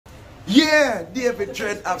Yeah, David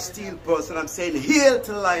Dread of Steel Pulse, and I'm saying hail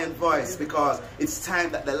to the lion voice, because it's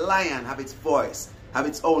time that the lion have its voice, have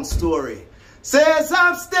its own story. Says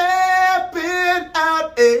I'm stepping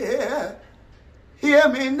out here, hear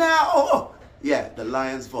me now. Yeah, the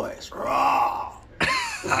lion's voice. Raw.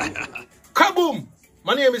 Kaboom!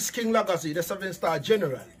 My name is King Legacy, the 7-star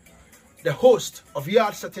general, the host of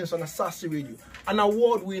Yard Settings on Asasi Radio, an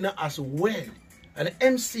award winner as well, and an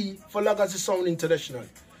MC for Legacy Sound International.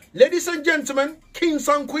 Ladies and gentlemen, kings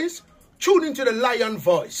and queens, tune into the lion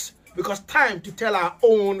voice, because time to tell our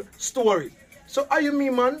own story. So are you me,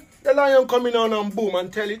 man? The lion coming on and boom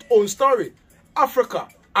and tell its own story. Africa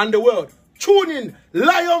and the world. Tune in,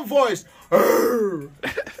 lion voice.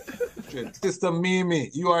 Sister Mimi,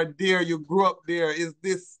 you are there, you grew up there. Is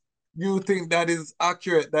this, you think that is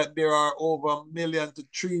accurate, that there are over 1 million to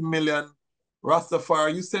 3 million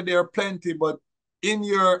Rastafari? You said there are plenty, but in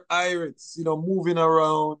your irids, you know, moving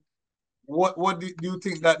around, what do you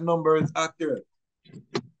think that number is accurate?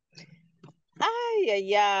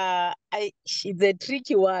 It's a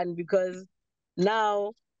tricky one, because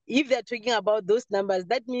now, if they're talking about those numbers,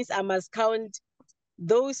 that means I must count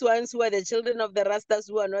those ones who are the children of the Rastas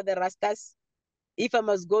who are not the Rastas. If I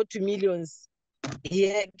must go to millions,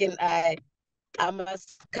 here can I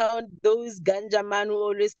must count those ganja man who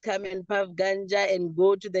always come and puff ganja and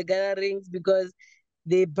go to the gatherings, because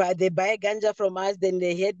they buy ganja from us, then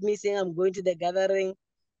they hate me saying I'm going to the gathering.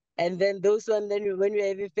 And then those ones, then when we're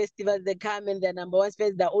having festivals, they come and the number one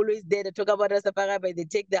fest, they're always there. They talk about Rastafari, but they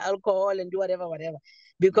take the alcohol and do whatever.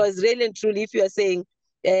 Because really and truly, if you are saying,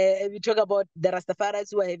 we talk about the Rastafaris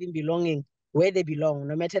who are having belonging, where they belong,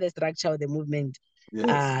 no matter the structure or the movement. Yes.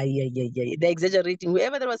 They're exaggerating.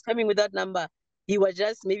 Whoever that was coming with that number, he was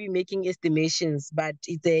just maybe making estimations, but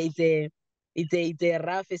it's a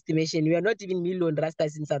rough estimation. We are not even million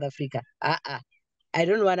Rastas in South Africa. I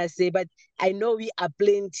don't want to say, but I know we are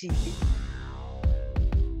plenty.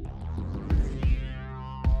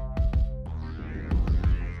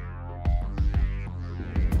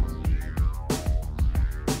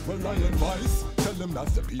 Well, lion voice, tell them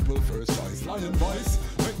that's the people first choice. Lion voice,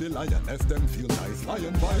 make the lioness them feel nice.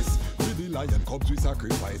 Lion voice, with the lion cubs we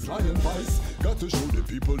sacrifice. Lion voice, got to show the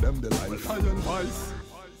people them the life. Lion voice.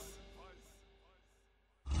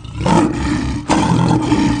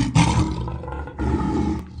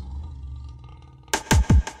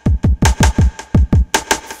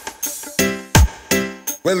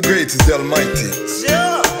 Well, great is the Almighty,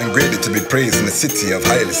 and greatly to be praised in the city of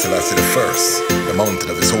Haile Selassie I, the mountain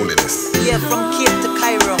of His holiness. Yeah, from Cape to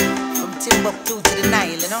Cairo, from Timbuktu to the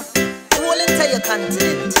Nile, you know, the whole entire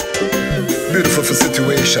continent. Beautiful for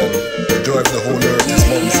situation, the joy of the whole earth is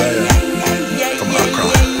Mount Zion, from Accra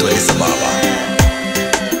to Addis Ababa.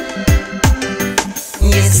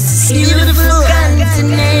 Yes, beautiful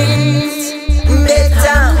continent,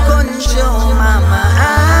 better control, mama.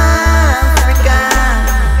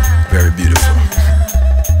 Very beautiful.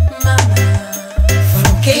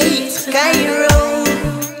 From Cape to Cairo,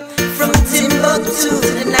 from Timbuktu to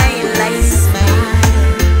the Nile, I smile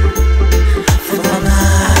for Mama.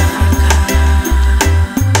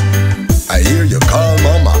 I hear you call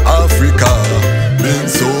Mama Africa. Been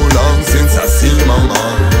so long since I see Mama.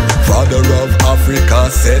 Father of Africa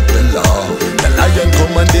set the law. The lion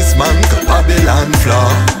come and dismantle Babylon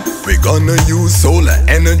flaw. We gonna use solar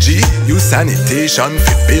energy, use sanitation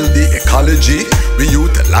to build the ecology. We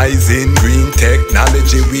utilizing green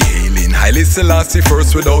technology. We hailing Haile Selassie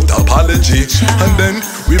first without apology. And then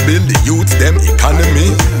we build the youth them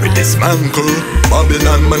economy. We dismantle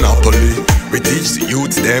Babylon monopoly. We teach the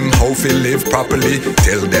youth them how to live properly.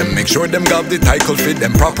 Tell them make sure them got the title for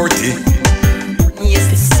them property. Yes,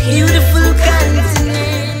 this beautiful continent.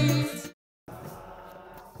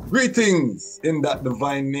 Greetings in that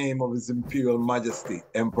divine name of His Imperial Majesty,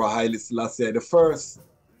 Emperor Haile Selassie I.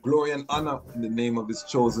 Glory and honor in the name of His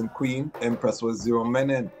chosen Queen, Empress Waziri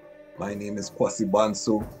Menen. My name is Kwasi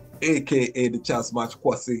Bansu, aka Dejazmatch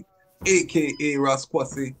Kwasi, aka Ras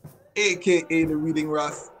Kwasi, aka the Reading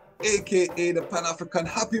Ras, aka the Panafrican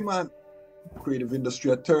Happy Man, creative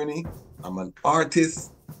industry attorney. I'm an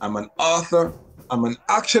artist, I'm an author, I'm an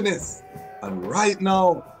actionist, and right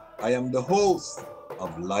now I am the host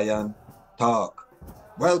of Lion Talk.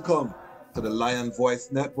 Welcome to the Lion Voice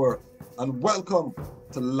Network, and welcome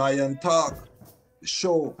to Lion Talk, the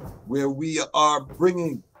show where we are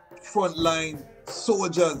bringing frontline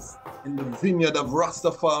soldiers in the vineyard of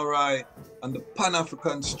Rastafari and the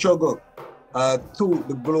Pan-African struggle to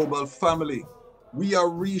the global family. We are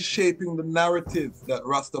reshaping the narrative that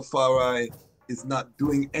Rastafari is not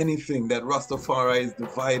doing anything, that Rastafari is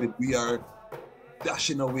divided. We are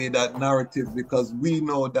dashing away that narrative, because we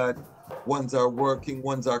know that ones are working,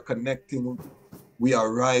 ones are connecting, we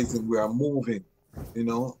are rising, we are moving, you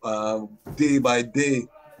know, day by day.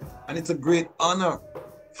 And it's a great honor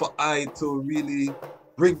for I to really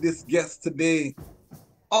bring this guest today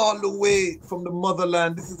all the way from the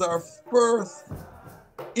motherland. This is our first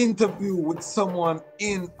interview with someone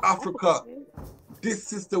in Africa. This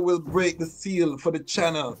sister will break the seal for the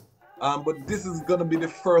channel. But this is gonna be the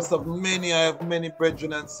first of many. I have many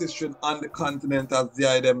brethren and sisters on the continent, as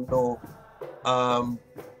the them know.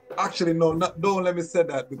 Actually, no, don't let me say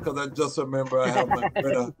that, because I just remember I have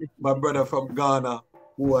my brother from Ghana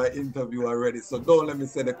who I interviewed already. So don't let me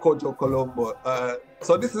say the Kojo Colombo.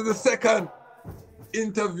 So this is the second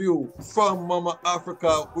interview from Mama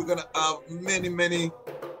Africa. We're gonna have many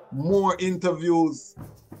more interviews.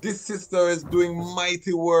 This sister is doing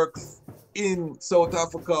mighty works in South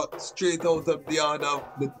Africa, straight out of the yard of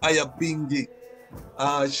the Ayabingi.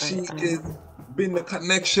 She has been the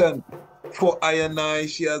connection for I.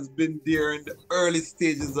 She has been there in the early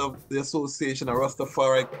stages of the association of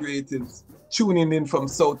Rastafari creatives, tuning in from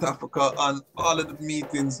South Africa on all of the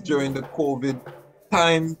meetings during the COVID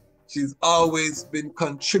time. She's always been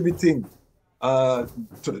contributing to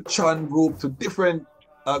the Chan group, to different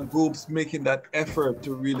groups, making that effort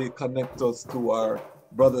to really connect us to our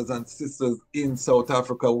brothers and sisters in South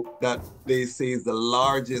Africa, that they say is the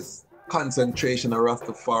largest concentration of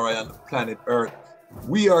Rastafari on the planet Earth.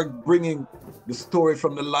 We are bringing the story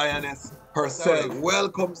from the lioness herself.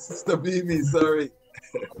 Welcome, Sister Mimi. Sorry.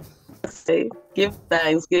 Give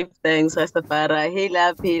thanks, Rastafari. Hail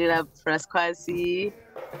up, Ras Kwasi.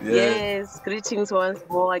 Yes, greetings once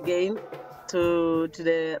more again to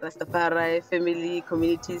the Rastafari family,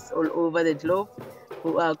 communities all over the globe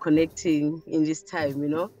who are connecting in this time, you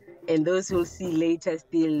know. And those who will see later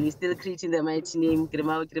still, we're still creating the mighty name,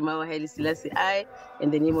 Grimawa Haile Selassie I, in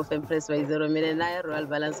the name of Empress Waizero Menenai, Royal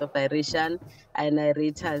Balance of Iration, and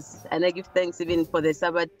narrators. And I give thanks even for the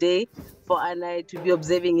Sabbath day, for Anai to be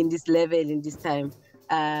observing in this level, in this time.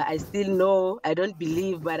 I still know, I don't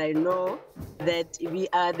believe, but I know that we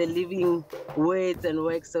are the living words and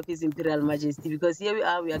works of His Imperial Majesty, because here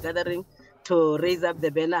we are gathering to raise up the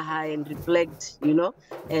banner high and reflect, you know,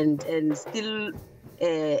 and still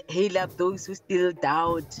hail up those who still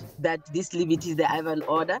doubt that this liberty is the Ivan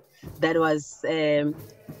order that was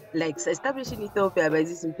like established in Ethiopia by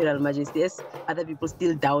this Imperial Majesty. Yes, other people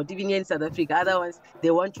still doubt, even here in South Africa. Other ones,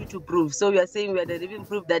 they want you to prove. So we are saying we are the living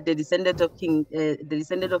proof that the descendant of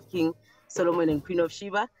King Solomon and Queen of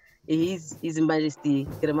Sheba, His Majesty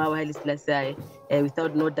Gremawa Haile Selassie,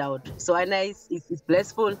 without no doubt. So Anna is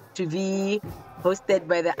blissful to be hosted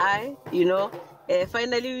by the I, you know.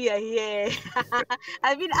 Finally, we are here.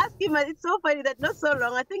 I've been asking, it's so funny that not so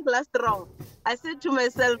long, I think last round, I said to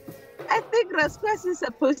myself, I think Ras Kwasi is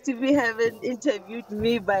supposed to be having interviewed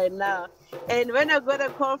me by now. And when I got a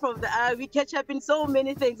call from the we catch up in so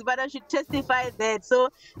many things, but I should testify that. So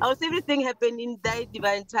I was everything happened in that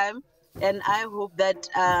divine time. And I hope that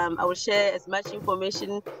I will share as much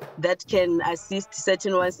information that can assist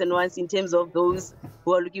certain ones and ones in terms of those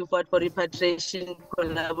who are looking forward for repatriation,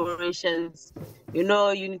 collaborations, you know,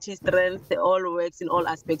 unity, strength, all works in all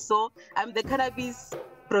aspects. So I'm the cannabis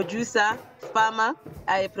producer, farmer.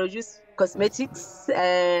 I produce cosmetics.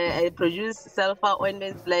 I produce sulfur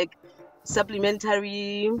ointments, like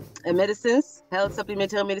supplementary medicines, health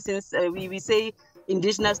supplementary medicines. We say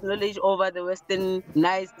indigenous knowledge over the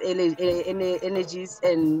westernized energies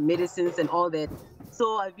and medicines and all that.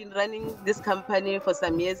 So I've been running this company for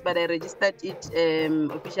some years, but I registered it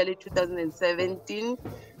officially 2017.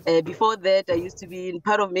 Before that, I used to be in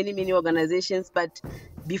part of many organizations, but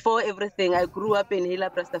before everything, I grew up in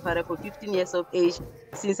Ras Tafari for 15 years of age.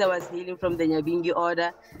 Since I was healing from the Nyabingi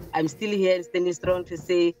order, I'm still here and standing strong to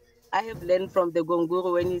say, I have learned from the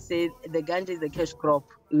Gonguru when he said the ganja is a cash crop.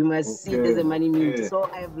 We must see it as a money means. So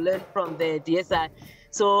I've learned from that. Yes,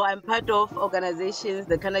 so I'm part of organizations,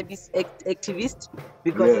 the cannabis activist,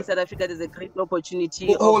 because in South Africa there's a great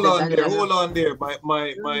opportunity. Hold on there,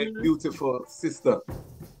 my beautiful sister.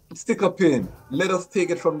 Stick a pin. Let us take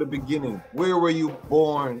it from the beginning. Where were you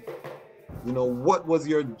born? You know, what was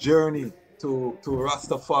your journey to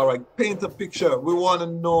Rastafari? Paint a picture. We want to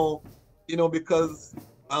know, you know, because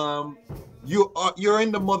you're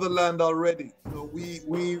in the motherland already. You know,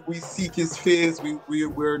 we seek His face.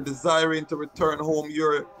 We're desiring to return home.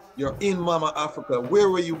 You're in Mama Africa. Where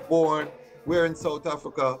were you born? Where in South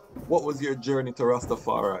Africa? What was your journey to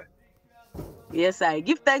Rastafari? Yes, I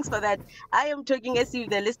give thanks for that. I am talking as if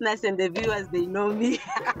the listeners and the viewers, they know me.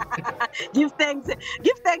 Give thanks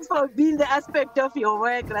for being the aspect of your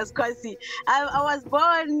work, Ras Kwasi. I was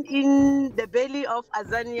born in the belly of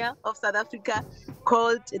Azania of South Africa,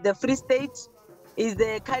 called the Free State. Is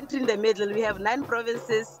the country in the middle. We have 9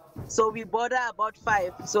 provinces, so we border about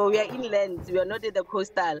 5. So we are inland. We are not in the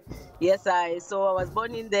coastal. Yes, so I was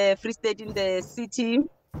born in the Free State, in the city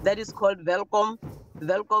that is called Welkom.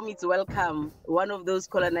 Welcome, it's welcome. One of those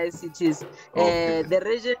colonized cities. Okay. The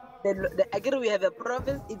region, again, we have a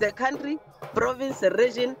province, it's a country, province,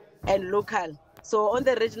 region, and local. So on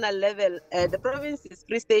the regional level, the province is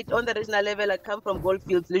Free State. On the regional level, I come from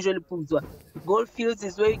goldfields, usually Puzwa. Goldfields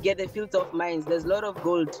is where you get the fields of mines. There's a lot of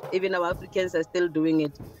gold. Even our Africans are still doing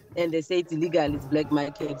it. And they say it's illegal, it's black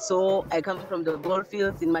market. So I come from the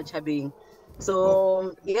goldfields in Machabeng.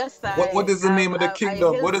 So yes, What is the name of the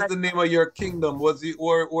kingdom? hail What is the name of your kingdom? Was it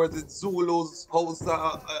or is it Zulus,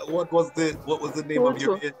 Hausa? What was the name of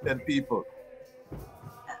your Basotho. Indian people?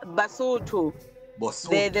 Basotho.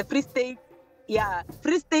 Basotho. The Free State, yeah,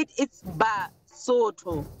 Free State, it's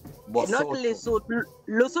Basotho. Not Basotho. Lesotho.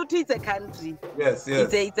 Lesotho is a country. Yes,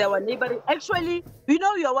 yes. It's our neighboring. Actually, we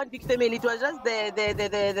know you are one big family. It was just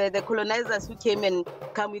the colonizers who came and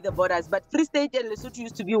come with the borders. But Free State and Lesotho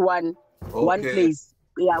used to be one place.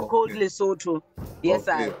 Yeah, called Lesotho. Yes,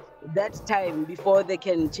 Okay. that time before they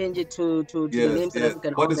can change it to the names Yes. that we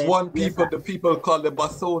can. But it's one people. The people called the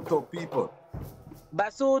Basotho people.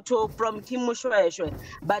 Basotho from Kimushweshwe.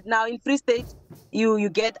 But now in Free State, you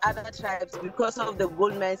get other tribes because of the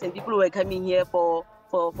gold mines and people were coming here for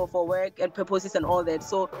work and purposes and all that.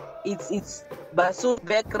 So it's Basotho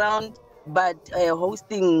background, but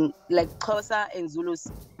hosting like Xhosa and Zulus.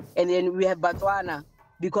 And then we have Botswana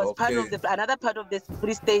because another part of the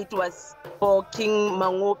Free State was for King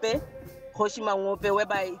Mangope. Hoshi Mangope,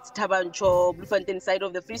 whereby it's Tabancho, Bloemfontein side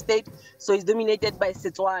of the Free State. So it's dominated by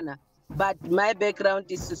Setswana. But my background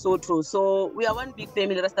is Sesotho. So we are one big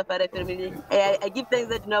family, Rastafari family. I give thanks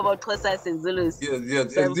that you know about Xhosas and Zulus.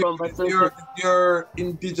 Yes. So I'm from Basotho. Your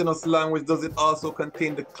indigenous language, does it also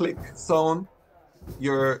contain the click sound?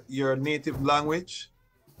 Your native language?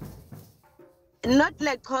 Not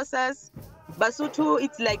like Xhosas. Basotho,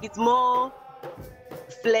 it's more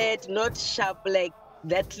flat, not sharp like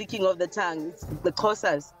that clicking of the tongue. It's the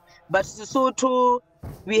Xhosas. But Sesotho,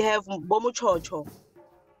 we have Bomuchocho.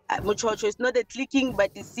 Muchocho is not a clicking,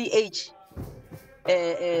 but it's CH,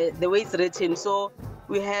 the way it's written. So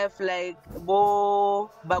we have like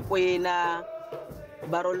Bo, Bakwena,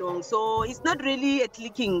 Barolong. So it's not really a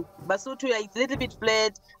clicking. Basotho, it's a little bit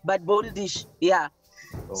flat, but boldish. Yeah.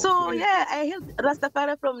 Okay. So yeah, I held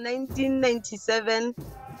Rastafari from 1997,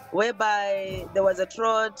 whereby there was a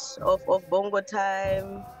trot of bongo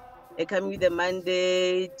time. Coming with the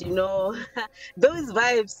mandate, those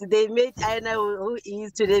vibes they made Aina who he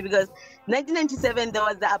is today, because 1997 there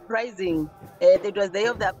was the uprising. It was the year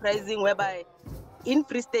of the uprising, whereby in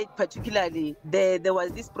Free State particularly, there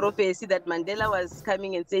was this prophecy that Mandela was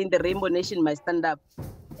coming and saying the Rainbow Nation must stand up,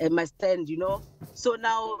 must stand, So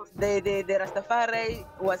now the Rastafari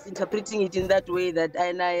was interpreting it in that way, that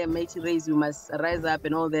Aina mighty race, we must rise up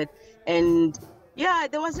and all that. And yeah,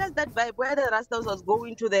 there was just that vibe where the Rastas was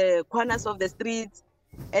going to the corners of the streets,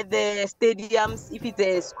 at the stadiums, if it's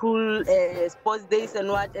a school sports days and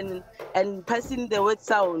what, and passing the word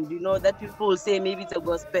sound, that people will say maybe it's a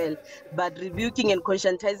gospel, but rebuking and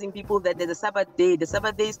conscientizing people that there's a Sabbath day. The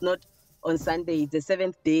Sabbath day is not on Sunday, it's the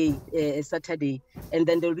 7th day, Saturday, and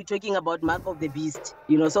then they'll be talking about Mark of the Beast,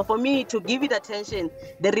 So for me to give it attention,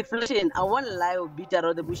 the reflection, I won't lie or beat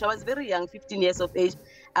around the bush. I was very young, 15 years of age.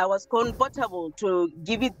 I was comfortable to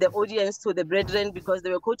give it the audience to the brethren, because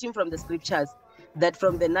they were quoting from the scriptures that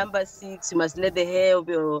from the number 6, you must let the hair of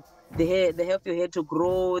your head to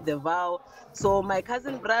grow, the vow. So my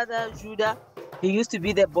cousin brother Judah, he used to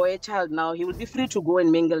be the boy child. Now he will be free to go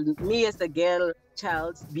and mingle. Me as a girl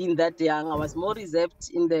child, being that young, I was more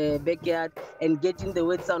reserved in the backyard and getting the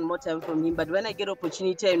word sound more time from him. But when I get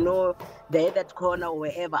opportunity, I know that corner or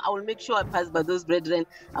wherever, I will make sure I pass by those brethren.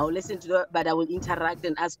 I will listen to them, but I will interact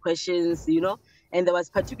and ask questions, And there was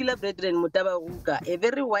particular brethren, Mutaba Ruka, a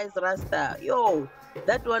very wise Rasta.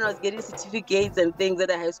 That one was getting certificates and things at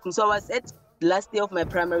the high school. So I was at last year of my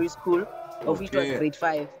primary school, of which was grade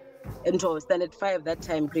 5. And so standard 5 that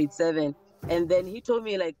time, grade 7. And then he told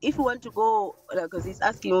me, like, if you want to go, because he's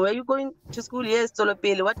asking, where are you going to school? Yes,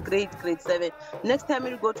 Tolopele. What grade? Grade 7. Next time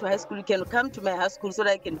you go to high school, you can come to my high school so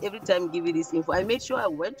that I can every time give you this info. I made sure I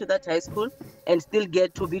went to that high school and still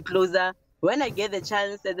get to be closer when I get the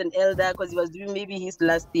chance as an elder, because he was doing maybe his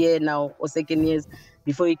last year now or second years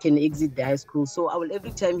before he can exit the high school. So I will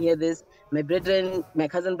every time hear this. My brethren, my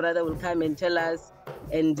cousin brother will come and tell us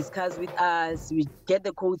and discuss with us. We get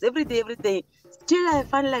the codes every day, every day. Still, I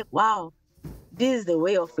find like, wow, this is the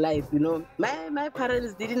way of life, you know. My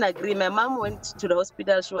parents didn't agree. My mom went to the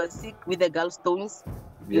hospital. She was sick with the gallstones.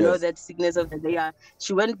 You know, Yes. that sickness of the day.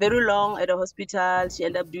 She went very long at the hospital. She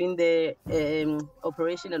ended up doing the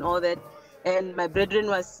operation and all that. And my brethren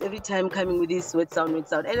was every time coming with this wet sound.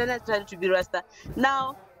 And then I tried to be Rasta.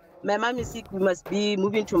 Now, my mom is sick. We must be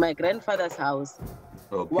moving to my grandfather's house.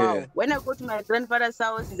 Okay. Wow. When I go to my grandfather's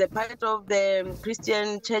house, he's a part of the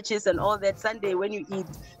Christian churches and all that. Sunday, when you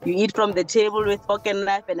eat from the table with fork and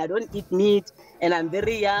knife, and I don't eat meat, and I'm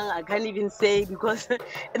very young. I can't even say because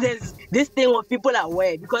there's this thing where people are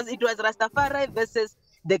aware because it was Rastafari versus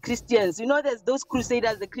the Christians. You know, there's those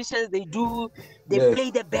crusaders, the Christians, they Yes.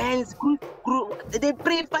 play the bands, they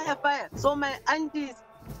pray fire. So my aunties,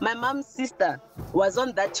 my mom's sister was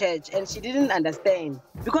on that church and she didn't understand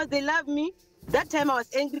because they love me. That time I was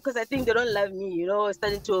angry because I think they don't love me, you know,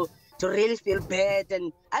 starting to really feel bad.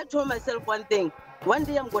 And I told myself one thing, one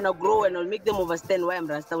day I'm going to grow and I'll make them understand why I'm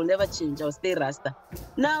Rasta. I will never change. I'll stay Rasta.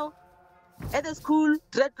 Now, at the school,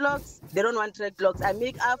 dreadlocks, they don't want dreadlocks. I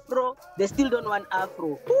make afro, they still don't want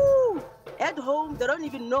afro. Ooh! At home, they don't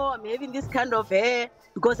even know I'm having this kind of hair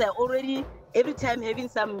because I already, every time having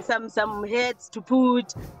some heads to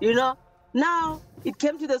put, you know. Now, it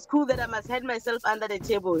came to the school that I must hide myself under the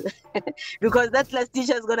table because that class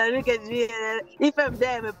teacher is going to look at me. If I'm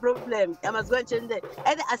there, I'm a problem. I must go and change that.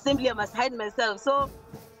 At the assembly, I must hide myself. So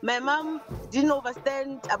my mom didn't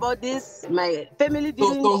understand about this. My family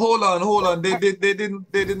didn't. So hold on. They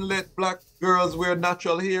didn't let black girls wear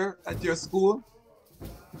natural hair at your school?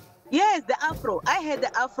 Yes, the afro. I had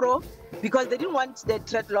the afro because they didn't want the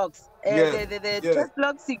dreadlocks. The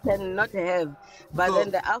dreadlocks you cannot have, but then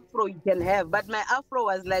the afro you can have. But my afro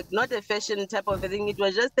was like not a fashion type of a thing. It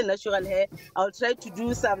was just a natural hair. I'll try to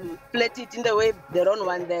do some plait it in the way they don't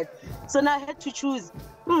want that. So now I had to choose.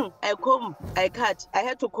 I comb, I cut. I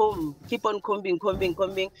had to comb, keep on combing,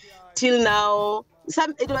 till now.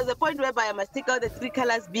 It was a point whereby I must take out the 3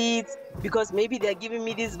 colors beads because maybe they're giving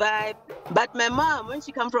me this vibe. But my mom, when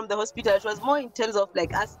she came from the hospital, it was more in terms of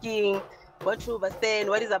like asking, want to understand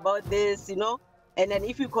what is about this, you know? And then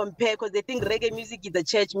if you compare, because they think reggae music is the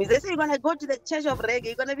church music, they say you're going to go to the church of reggae,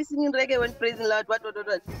 you're going to be singing reggae when praising Lord, what.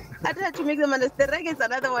 I tried to make them understand reggae is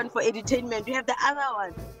another one for entertainment. We have the other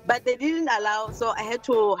one. But they didn't allow, so I had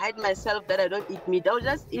to hide myself that I don't eat meat. I'll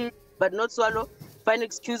just eat, but not swallow. Find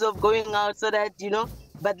excuse of going out so that, you know.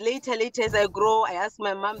 But later as I grow, I asked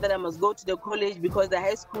my mom that I must go to the college because the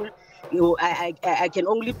high school, you know, I can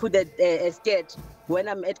only put a skirt when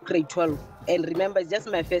I'm at grade 12. And remember, it's just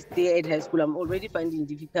my first day at high school. I'm already finding it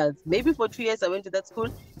difficult. Maybe for 2 years I went to that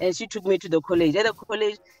school and she took me to the college. At the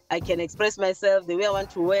college, I can express myself the way I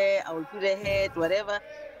want to wear. I will put a hat, whatever.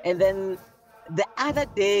 And then the other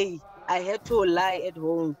day, I had to lie at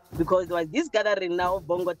home because there was this gathering now,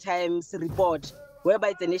 Bongo Times report, whereby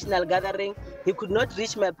it's a national gathering. He could not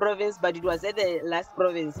reach my province, but it was at the last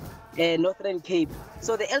province, Northern Cape.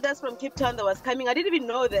 So the elders from Cape Town that was coming, I didn't even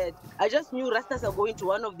know that. I just knew Rastas are going to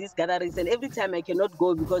one of these gatherings, and every time I cannot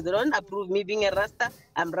go because they don't approve me being a Rasta.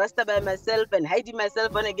 I'm Rasta by myself and hiding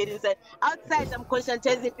myself when I get inside. Outside, I'm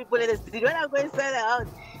conscientizing people in the street. When I go inside the house,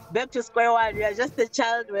 back to square one, you are just a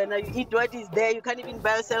child. When you eat what is there, you can't even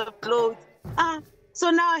buy yourself clothes.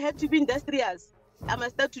 So now I have to be industrious. I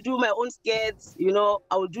must start to do my own skirts, you know.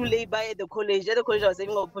 I will do labor at the college. At the college, I was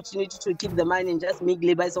having an opportunity to keep the money and just make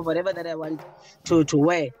labors of whatever that I want to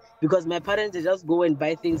wear. Because my parents, they just go and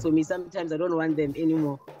buy things for me. Sometimes I don't want them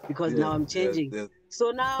anymore because now I'm changing. Yes.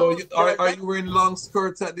 So now... So are you wearing long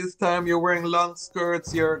skirts at this time? You're wearing long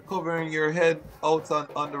skirts. You're covering your head out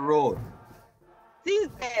on the road.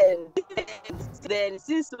 Since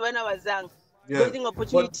when I was young, getting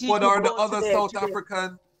opportunity What to are the go other to South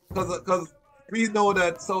African... Because we know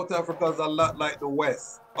that South Africa is a lot like the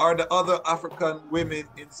West. Are the other African women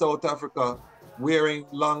in South Africa wearing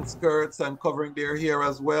long skirts and covering their hair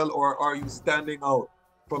as well? Or are you standing out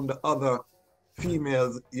from the other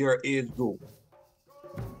females your age group?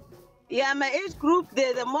 Yeah, my age group,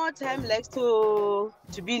 the more time likes to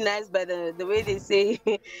be nice by the way they say.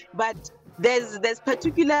 But there's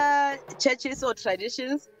particular churches or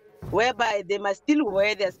traditions whereby they must still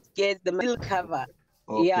wear their skirts, they must still cover.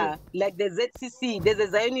 Okay. Yeah, like the ZCC, there's a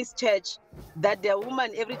Zionist church that their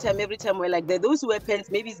woman every time we're like those who wear pants,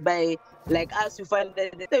 maybe it's by like us, you find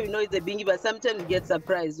that we know it's a bingy, but sometimes you get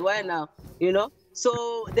surprised. Why now? You know?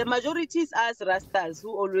 So the majority is us Rastas who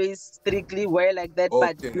always strictly wear like that.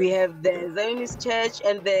 Okay. But we have the Zionist church,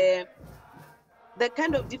 and the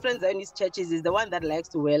kind of different Zionist churches is the one that likes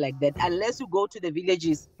to wear like that. Unless you go to the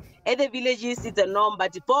villages. At the villages, it's a norm.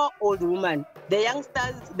 But for old women, the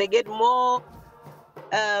youngsters, they get more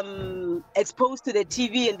exposed to the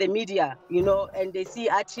TV and the media, you know, and they see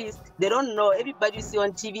artists. They don't know. Everybody you see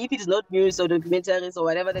on TV, if it is not news or documentaries or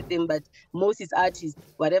whatever the thing, but most is artists,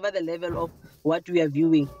 whatever the level of what we are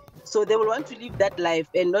viewing. So they will want to live that life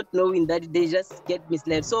and not knowing that they just get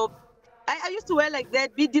misled. So I used to wear like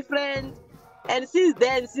that, be different. And since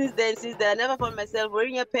then, I never found myself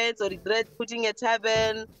wearing a pants or regret putting a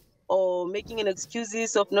turban or making an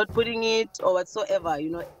excuses of not putting it or whatsoever, you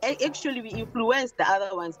know. Actually, we influence the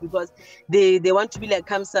other ones because they want to be like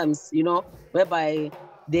Kamsams, you know, whereby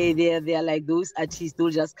they are like those artists who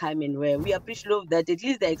just come and wear. We appreciate that at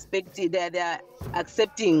least they're expecting, they're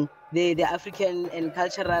accepting the African and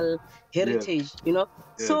cultural heritage, you know.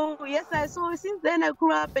 Yeah. So yes, so since then I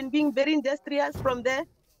grew up and being very industrious from there.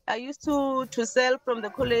 I used to sell from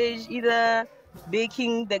the college, either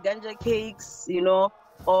baking the ganja cakes, you know,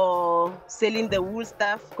 or selling the wool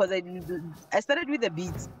stuff, because I started with the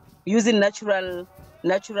beads, using natural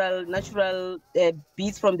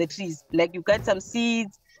beads from the trees. Like you cut some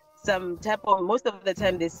seeds, some type of, most of the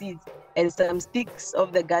time the seeds, and some sticks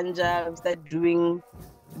of the ganja. Start doing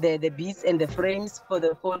the beads and the frames for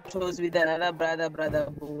the photos with another brother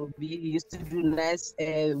Bobby. He used to do nice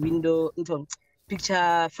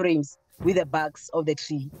picture frames with the barks of the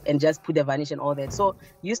tree and just put the varnish and all that. So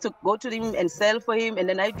used to go to him and sell for him, and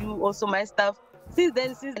then I do also my stuff. Since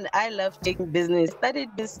then I love taking business. Started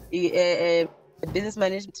this business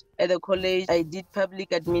management at the college. I did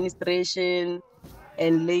public administration,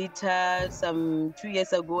 and later, some 2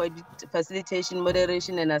 years ago, I did facilitation,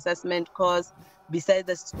 moderation, and assessment course besides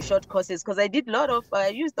the short courses, because I did a lot of, I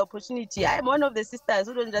used the opportunity. I'm one of the sisters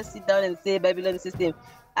who don't just sit down and say Babylon system.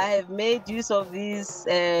 I have made use of these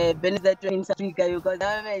benefits that in South Africa, because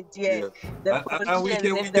government, and we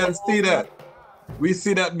can see that. We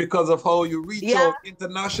see that because of how you reach out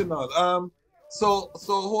international. So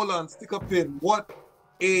hold on, stick a pin. What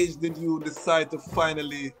age did you decide to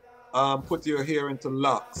finally put your hair into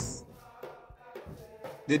locks?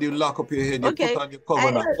 Did you lock up your head? You put on your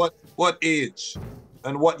covenant. What age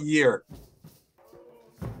and what year?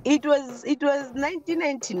 It was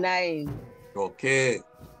 1999. Okay.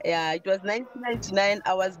 Yeah, it was 1999.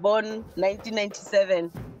 I was born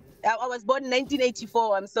 1997. I was born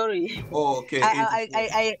 1984. I'm sorry. Oh, okay.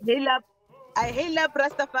 I hail up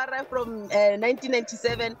Rastafari from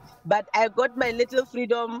 1997, but I got my little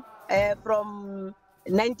freedom from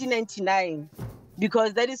 1999,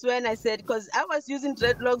 because that is when I said, because I was using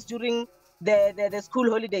dreadlocks during the school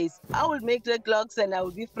holidays. I would make dreadlocks and I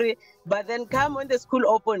would be free, but then come when the school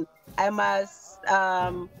open, I must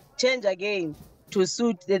change again to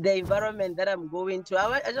suit the environment that I'm going to.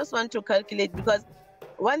 I just want to calculate, because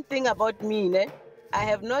one thing about me, I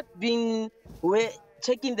have not been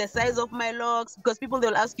checking the size of my locks, because people,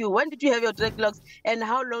 they'll ask you, when did you have your dreadlocks and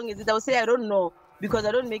how long is it? I'll say, I don't know, because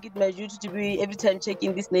I don't make it my duty to be every time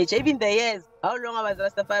checking this nature. Even the years, how long I was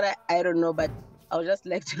Rastafari, I don't know, but I would just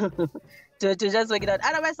like to just work it out.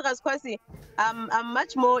 Otherwise, Ras Kwasi, I'm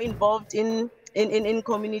much more involved in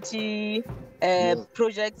community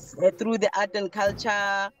projects through the art and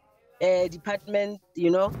culture department,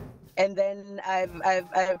 you know. And then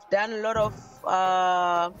I've done a lot of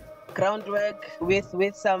groundwork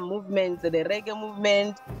with some movements, the reggae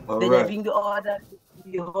movement, the Living Order.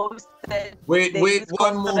 Wait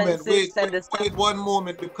one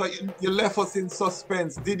moment, because you left us in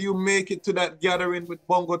suspense. Did you make it to that gathering with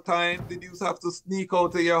Bongo Time? Did you have to sneak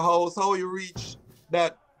out of your house? How you reach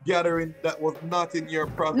that gathering that was not in your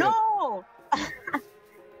province? No.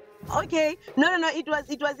 Okay. No. It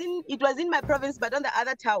was in my province, but on the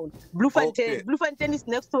other town, Bloemfontein. Okay. Bloemfontein is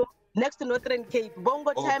next to Northern Cape.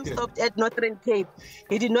 Bongo Time stopped at Northern Cape.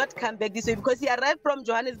 He did not come back this way because he arrived from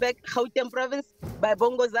Johannesburg, Gauteng province, by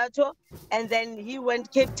Bongo Zato, and then he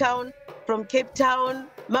went Cape Town. From Cape Town,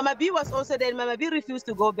 Mama B was also there. Mama B refused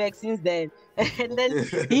to go back since then, and then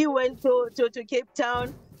he went to Cape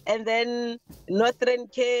Town, and then Northern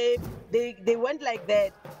Cape. They went like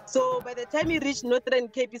that. So by the time he reached Northern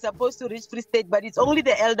Cape, he's supposed to reach Free State, but it's only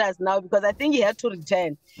the elders now, because I think he had to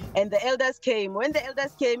return. And the elders came. When the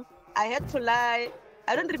elders came, I had to lie.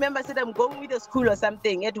 I don't remember. I said I'm going with the school or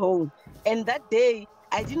something at home. And that day,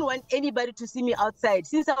 I didn't want anybody to see me outside,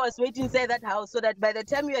 since I was waiting inside that house, so that by the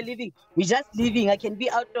time we are leaving, we're just leaving. I can be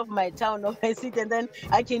out of my town or my city, and then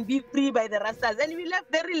I can be free by the Rastas. And we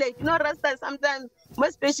left very late. You know, Rastas sometimes, more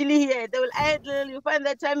especially here, they will idle. You find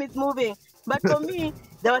that time is moving. But for me,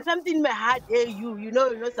 there was something in my heart, hey, you know,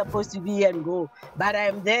 you're not supposed to be here and go, but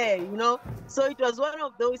I'm there, you know. So it was one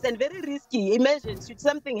of those, and very risky. Imagine, should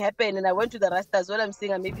something happen, and I went to the Rastas, what I'm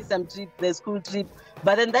saying, maybe some trip, the school trip,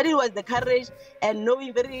 but then that it was the courage and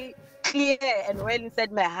knowing very clear and well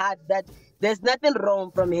inside my heart that there's nothing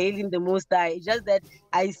wrong from hailing the Most High. It's just that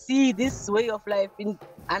I see this way of life in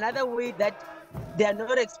another way that they are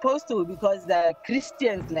not exposed to because they're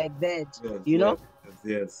Christians like that, you know?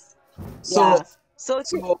 Yes. Yeah.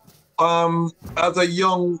 So, as a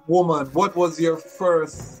young woman, what was your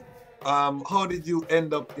first? How did you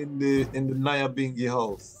end up in the Nyabinghi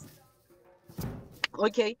house?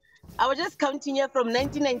 Okay, I was just counting here from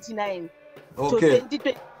 1999 Okay. to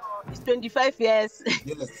 2020. It's 25 years.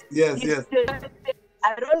 Yes.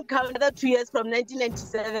 I don't count another 2 years from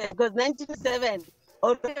 1997 because 1997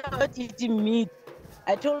 already I was eating meat.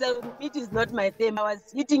 I told them meat is not my thing. I was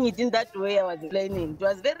eating it in that way. I was learning. It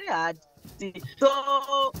was very hard.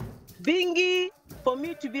 So, Bingi, for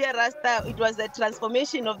me to be a Rasta, it was a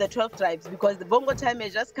transformation of the 12 tribes because the Bongo time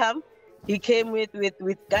had just come. He came with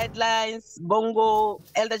guidelines. Bongo,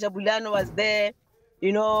 Elder Jabulano was there,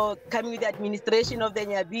 you know, coming with the administration of the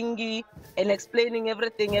Nyabingi and explaining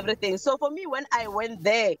everything. So for me, when I went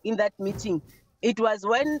there in that meeting, it was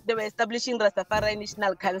when they were establishing Rastafari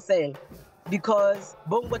National Council, because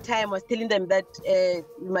Bongo time was telling them that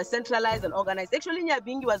we must centralize and organize. Actually,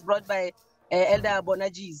 Nyabingi was brought by Elder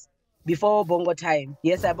Bonajis before Bongo time.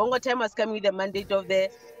 Yes, Bongo time was coming with the mandate of the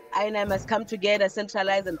INA must come together,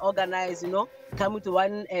 centralize and organize, you know, come to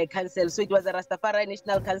one council. So it was a Rastafari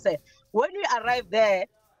National Council. When we arrived there,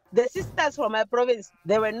 the sisters from my province,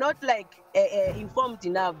 they were not like informed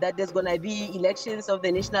enough that there's going to be elections of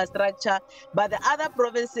the national structure. But the other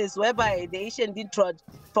provinces whereby the Asian did trot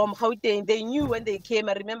from Gauteng, they knew when they came.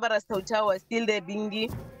 I remember Rastaucha was still there,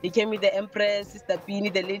 Bingi. He came with the Empress, Sister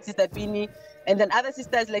Pini, the late Sister Pini. And then other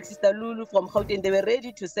sisters like Sister Lulu from Gauteng, they were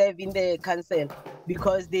ready to serve in the council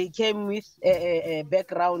because they came with a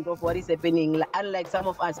background of what is happening. Unlike some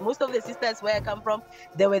of us, most of the sisters where I come from,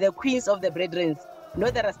 they were the queens of the brethren.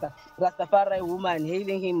 Not the Rastafari woman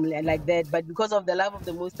hailing him like that, but because of the love of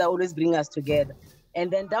the Most High, always bring us together. And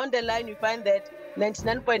then down the line, you find that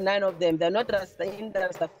 99.9 of them, they're not in the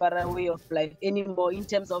Rastafari way of life anymore in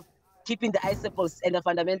terms of keeping the principles and the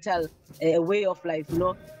fundamental way of life, you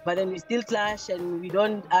know. But then we still clash and we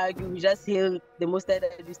don't argue. We just hail the Most High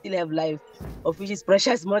that we still have life, of which is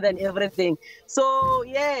precious more than everything. So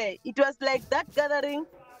yeah, it was like that gathering,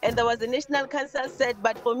 and there was a national council set.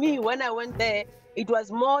 But for me, when I went there, it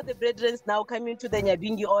was more the brethren now coming to the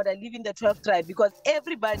Nyabingi order, leaving the 12th tribe, because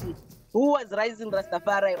everybody who was rising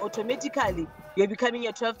Rastafari, automatically you're becoming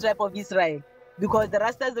a 12th tribe of Israel. Because the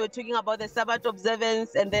Rastas, they were talking about the Sabbath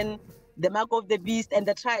observance and then the mark of the beast and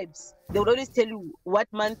the tribes. They would always tell you what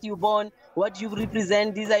month you're born, what you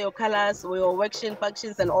represent, these are your colors, or your action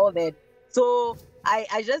factions and all that. So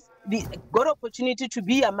I just got opportunity to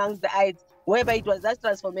be amongst the ites, whereby it was that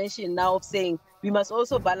transformation now of saying we must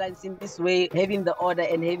also balance in this way, having the order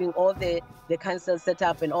and having all the council set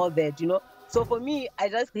up and all that, you know. So for me, I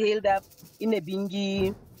just hailed up in a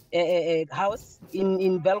Bingi house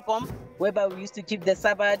in Belcom, whereby we used to keep the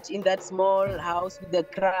Sabbath in that small house with the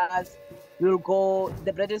grass. We'll go,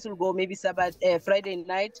 the brothers will go maybe Sabbath, Friday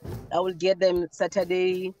night. I will get them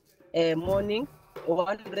Saturday morning.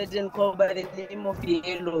 One brethren called by the name of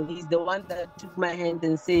Yellow, he's the one that took my hand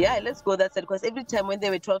and say, yeah, let's go that side. Because every time when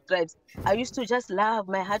there were 12 tribes, I used to just laugh.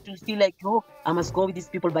 My heart would feel like, oh, I must go with these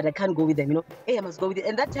people, but I can't go with them, you know. Hey, I must go with it.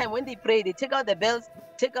 And that time when they pray, they take out the bells,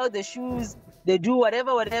 take out the shoes, they do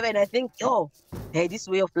whatever. And I think, oh, hey, this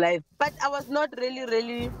way of life. But I was not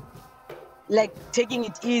really like taking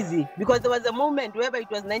it easy, because there was a moment whereby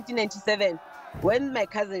it was 1997 when my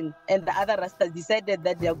cousin and the other Rastas decided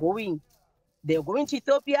that they're going to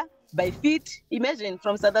Ethiopia by feet. Imagine,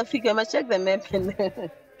 from South Africa, you must check the map. And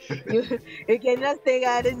you can just take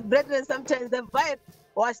this brethren. Sometimes the vibe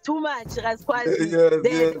was too much. Ras Kwasi.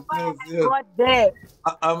 Yes. Got there.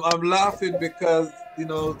 I'm laughing because, you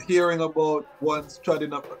know, hearing about one's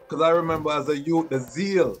treading up, because I remember as a youth, the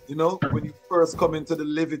zeal, you know, when you first come into the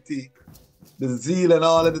Livity, the zeal and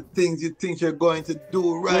all of the things you think you're going to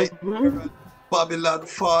do right, Babylon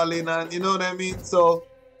falling, and you know what I mean? So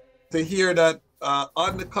to hear that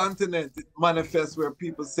on the continent, it manifests where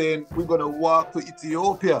people saying we're going to walk to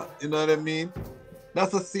Ethiopia, you know what I mean?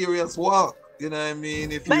 That's a serious walk, you know what I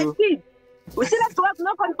mean? If you... We still have to have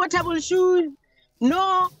no comfortable shoes,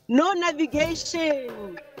 no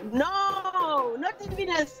navigation, no, not even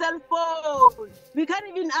a cell phone. We can't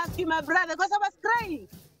even ask you, my brother, because I was crying.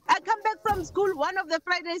 I come back from school one of the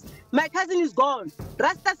Fridays, my cousin is gone.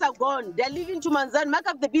 Rastas are gone. They're leaving to Manzan. Mark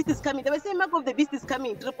of the Beast is coming. They were saying Mark of the Beast is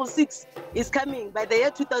coming. 666 is coming by the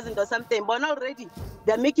year 2000 or something. But already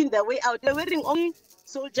they're making their way out. They're wearing only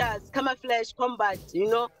soldiers, camouflage, combat,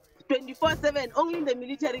 24/7, only in the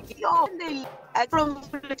military. Yo, they from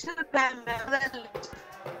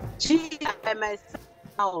by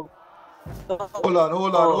myself. Hold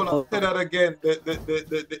on. Say that again.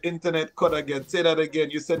 The internet cut again. Say that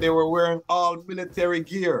again. You said they were wearing all military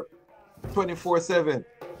gear 24/7.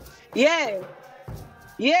 Yeah,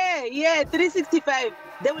 365.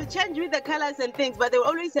 They will change with the colors and things, but they will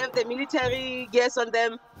always have the military gears on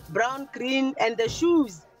them, brown, green, and the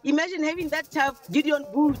shoes. Imagine having that tough Gideon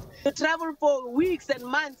boot to travel for weeks and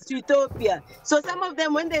months to Ethiopia. So some of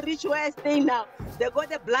them, when they reach where I stay now, they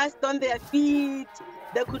got a blast on their feet.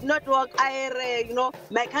 They could not walk.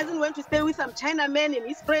 My cousin went to stay with some Chinamen and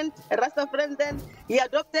his friend, a Rasta friend then. He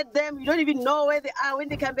adopted them. You don't even know where they are. When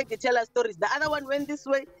they come back, they tell us stories. The other one went this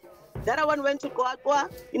way. The other one went to Koakwa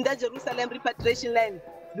in the Jerusalem repatriation land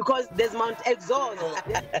because there's Mount Exhaust.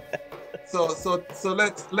 So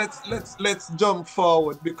let's jump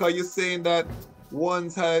forward, because you're saying that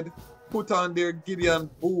ones had put on their Gideon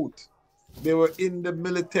boot. They were in the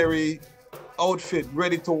military outfit,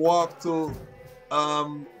 ready to walk to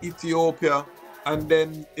Ethiopia, and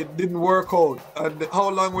then it didn't work out. And how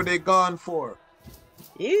long were they gone for?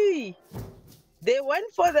 They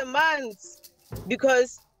went for the months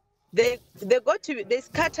because they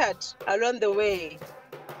scattered along the way,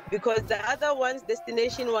 because the other one's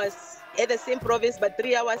destination was at the same province but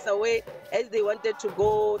 3 hours away, as they wanted to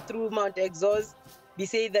go through Mount Exhaust. They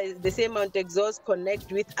say that the same Mount Exhaust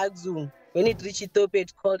connect with Axum. When it reaches Ethiopia,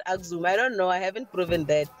 it's called Axum. I don't know, I haven't proven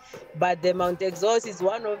that. But the Mount Exhaust is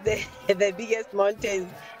one of the biggest mountains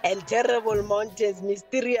and terrible mountains,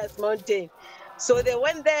 mysterious mountain. So they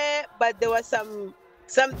went there, but there was some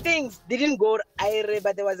things didn't go aire,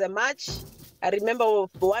 but there was a march. I remember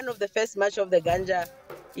one of the first march of the Ganja.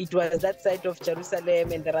 It was that side of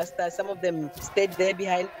Jerusalem and the Rasta. Some of them stayed there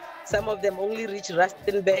behind. Some of them only reached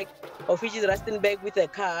Rustenburg, of which is Rustenburg with a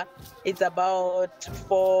car. It's about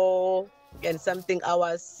 4 and something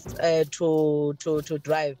hours to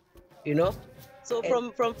drive, So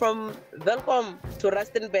from Welcome to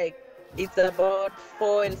Rustenburg, it's about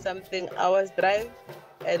 4 and something hours drive.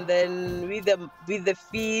 And then with the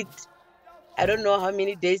feet, I don't know how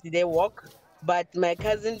many days did they walk, but my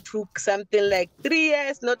cousin took something like 3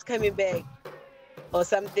 years not coming back or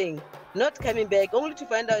something. Not coming back, only to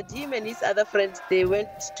find out him and his other friends, they went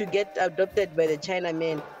to get adopted by the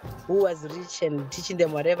Chinaman who was rich and teaching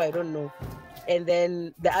them whatever, I don't know. And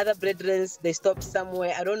then the other brethren, they stopped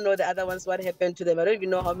somewhere. I don't know the other ones, what happened to them. I don't even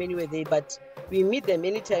know how many were they, but we meet them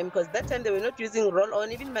anytime, because that time they were not using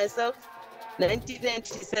roll-on. Even myself,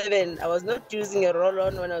 1997, I was not using a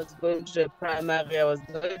roll-on when I was going to the primary. I was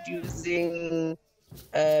not using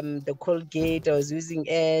the Colgate. I was using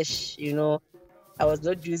Ash, I was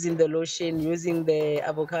not using the lotion, using the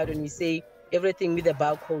avocado. And we say everything with a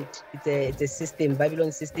barcode. It's a system,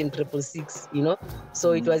 Babylon system 666,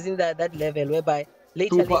 So it was in that level whereby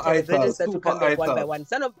later the brothers start to come back one by one.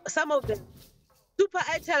 Some of them super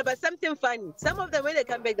ital, but something funny. Some of them, when they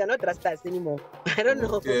come back, they're not Rastas anymore. I don't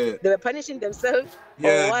know. Yeah. They were punishing themselves.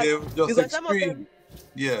 Yeah, they were just extreme.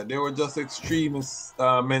 They were just extremist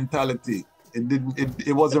mentality.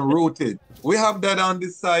 It wasn't rooted. We have that on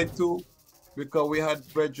this side too, because we had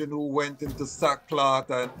brethren who went into sackcloth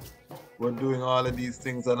and were doing all of these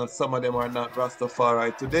things, and some of them are not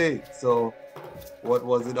Rastafari today. So what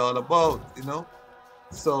was it all about,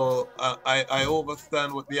 So I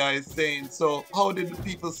understand what the eye is saying. So how did the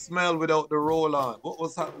people smell without the roll-on? What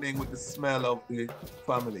was happening with the smell of the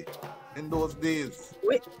family in those days?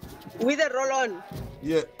 With a roll-on?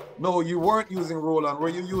 Yeah. No, you weren't using roll-on. Were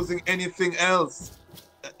you using anything else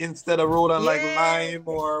instead of roll-on, like lime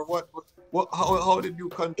or what? How did you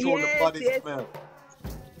control the body smell?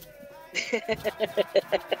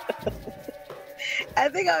 I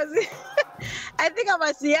think I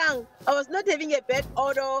was young. I was not having a bad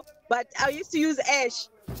odor, but I used to use ash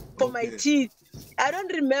for my teeth. I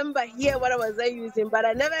don't remember here what I was using, but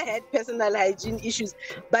I never had personal hygiene issues.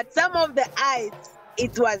 But some of the eyes,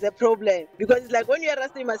 it was a problem, because it's like when you're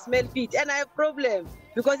Rasta, you must smell feet, and I have problem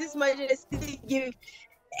because it's majesty.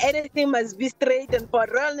 anything must be straight, and for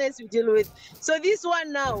realness we deal with. So this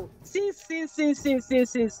one now, since,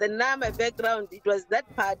 and now my background, it was that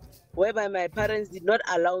part whereby my parents did not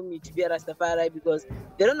allow me to be a Rastafari because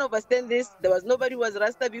they don't understand this. There was nobody who was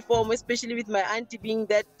Rasta before, especially with my auntie being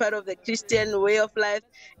that part of the Christian way of life,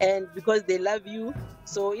 and because they love you,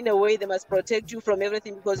 so in a way they must protect you from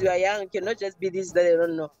everything because you are young. You cannot just be this that they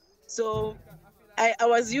don't know. So I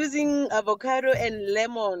was using avocado and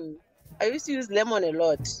lemon. I used to use lemon a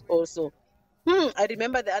lot also. I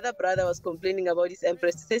remember the other brother was complaining about his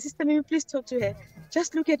empress. He said, "Sister Mimi, please talk to her.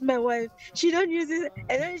 Just look at my wife. She don't use it."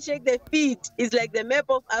 And then you check the feet. It's like the map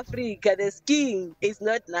of Africa. The skin is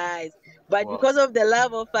not nice. But Wow. because of the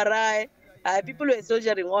love of Farai, people were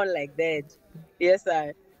soldiering on like that. Yes,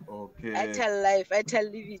 I Okay. tell life. I tell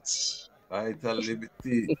live it. I tell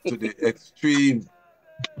liberty to the extreme.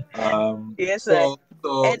 Yes, I.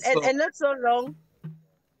 So And not so long.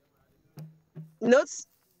 Not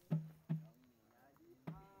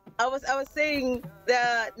I was saying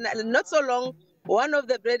that not so long, one of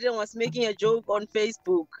the brethren was making a joke on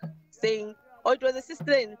Facebook saying, oh, it was a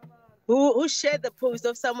sister who shared the post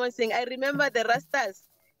of someone saying, I remember the Rastas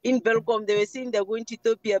in Belcom, they were saying they're going to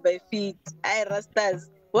Ethiopia by feet. I Rastas.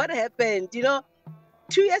 What happened?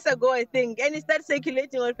 2 years ago, I think, and it started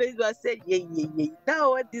circulating on Facebook. I said, yeah.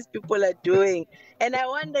 Now what these people are doing. And I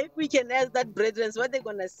wonder if we can ask that brethren what they're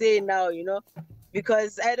gonna say now,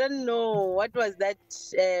 because I don't know what was that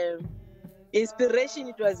inspiration.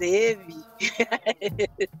 It was heavy.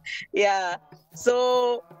 Yeah.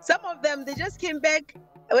 So some of them, they just came back.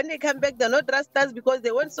 When they come back, they're not Rastas because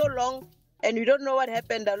they went so long and we don't know what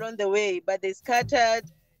happened along the way, but they scattered.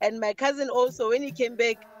 And my cousin also, when he came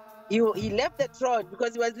back, he left the trot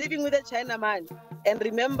because he was living with a Chinaman. And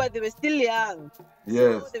remember, they were still young.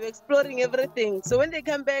 yes. So they were exploring everything. So when they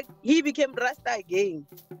come back, he became Rasta again.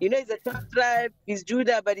 He's a top tribe, he's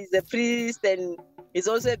Judah, but he's a priest and he's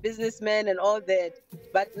also a businessman and all that.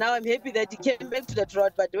 But now I'm happy that he came back to the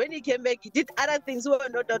trot. But when he came back, he did other things who were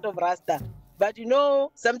not out of Rasta. But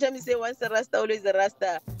sometimes you say once a Rasta, always a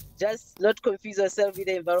Rasta. Just not confuse yourself with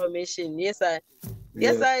the environment.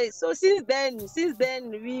 Yes, I. So since then,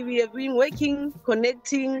 we have been working,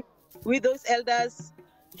 connecting with those elders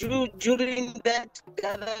during that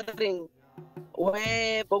gathering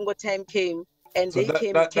where Bongo time came, and So they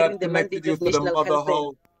came that carrying the connected mandate you of to the National mother Council.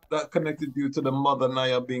 house. That connected you to the mother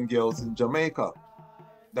Naya being girls in Jamaica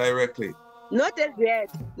directly. Not as yet.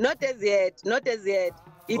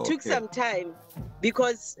 It took some time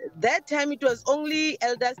because that time it was only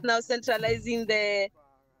elders now centralizing the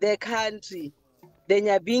country. The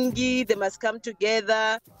Nyabingi, they must come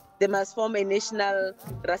together. They must form a national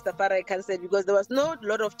Rastafari council because there was no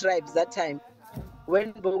lot of tribes that time.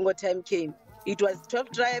 When Bongo time came, it was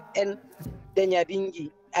 12 tribes and the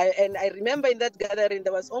Nyabingi. I remember in that gathering,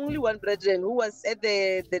 there was only one brethren who was at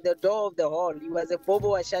the door of the hall. He was a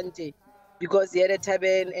Bobo Ashanti because he had a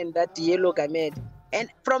turban and that yellow garment. And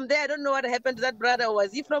from there, I don't know what happened to that brother.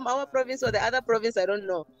 Was he from our province or the other province? I don't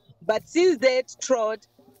know. But since that trot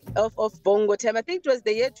of Bongo time, I think it was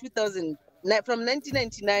the year 2000, from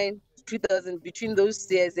 1999 to 2000, between those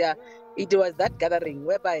years, yeah, it was that gathering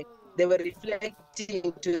whereby they were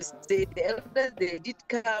reflecting to say the elders, they did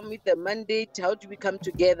come with a mandate. How do we come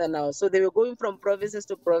together now? So they were going from provinces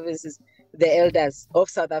to provinces, the elders of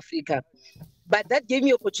South Africa. But that gave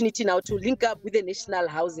me opportunity now to link up with the national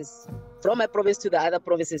houses from my province to the other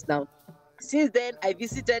provinces now. Since then, I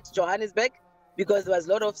visited Johannesburg because there was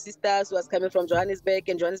a lot of sisters who was coming from Johannesburg,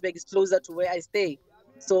 and Johannesburg is closer to where I stay.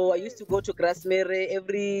 So I used to go to Grasmere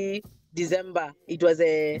every December. It was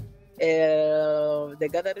the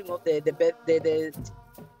gathering of the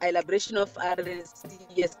celebration of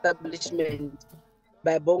RSC establishment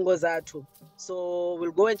by Bongo Zatu. So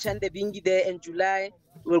we'll go and chant the Bingi there in July.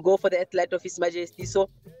 We'll go for the Athlete of His Majesty. So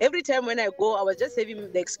every time when I go, I was just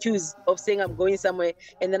having the excuse of saying I'm going somewhere.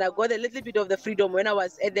 And then I got a little bit of the freedom when I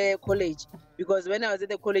was at the college. Because when I was at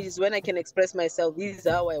the college is when I can express myself. This is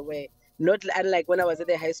how I wear. Not unlike when I was at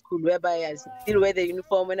the high school, whereby I still wear the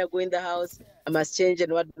uniform. When I go in the house, I must change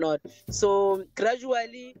and whatnot. So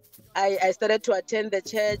gradually, I started to attend the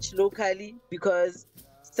church locally because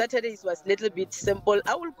Saturdays was a little bit simple.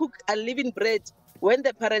 I will cook unleavened bread when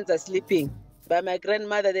the parents are sleeping. By my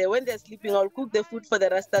grandmother there, when they're sleeping, I'll cook the food for the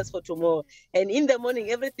Rastas for tomorrow. And in the morning,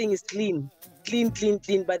 everything is clean.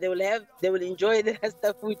 But they will enjoy the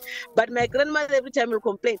Rasta food. But my grandmother every time will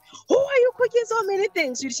complain, "Who are you cooking so many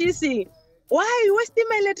things?" Should she see? Why are you wasting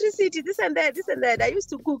my electricity? This and that. I used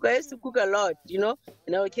to cook a lot,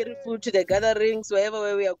 and I would carry food to the gatherings,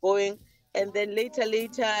 where we are going. And then later,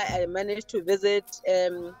 I managed to visit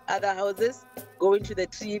other houses, going to the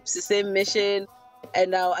trips, the same mission,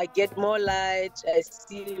 and now I get more light. I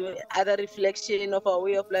see other reflection of our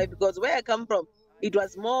way of life, because where I come from, it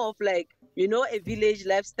was more of like, you know, a village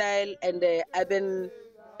lifestyle and urban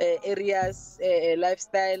areas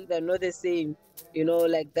lifestyle. They're not the same, you know,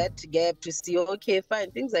 like that gap to see, okay,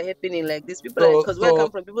 fine, things are happening like this. People are, So because where I come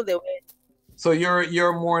so from, people, they were. so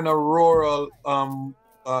you're more in a rural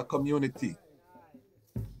community.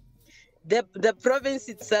 The province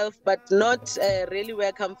itself, but not really where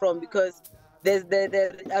I come from, because there's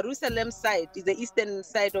the Jerusalem side is the eastern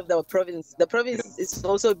side of the province. The province Yes. is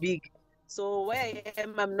also big. So where I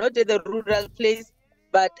am, I'm not at the rural place,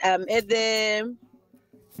 but I'm at the,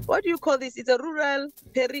 what do you call this? It's a rural,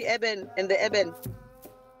 peri-urban, and the urban.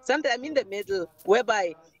 Sometimes I'm in the middle,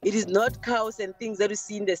 whereby it is not cows and things that you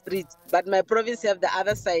see in the streets, but my province have the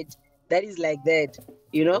other side that is like that,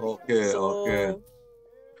 you know? Okay, okay. So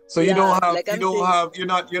So yeah, like you I'm don't saying,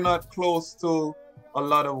 have you're not close to a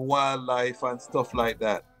lot of wildlife and stuff like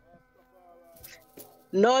that.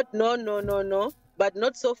 not, no, no, no, no, but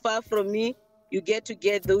not so far from me. You get to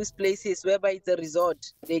get those places whereby it's a resort.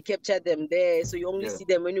 They capture them there, so you only Yeah. see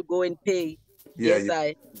them when you go and pay. Yeah, Yes, you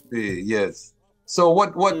I. see, yes. So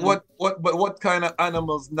Mm. what kind of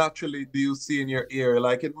animals naturally do you see in your area?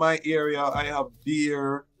 Like in my area, I have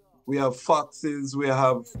deer, we have foxes, we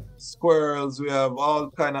have squirrels, we have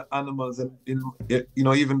all kind of animals in you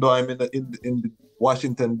know, even though I'm in the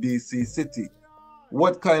Washington D.C. city.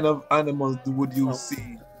 What kind of animals would you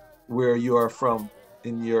see where you are from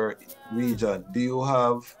in your region? Do you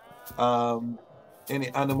have um any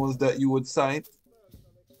animals that you would cite?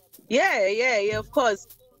 Yeah, yeah, yeah, of course.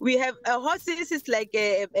 We have horses is like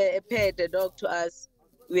a pet, a dog to us.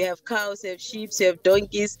 We have cows, we have sheep, we have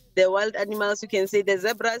donkeys. The wild animals, you can say the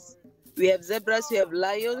zebras. We have zebras, we have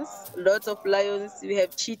lions, lots of lions. We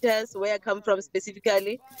have cheetahs, where I come from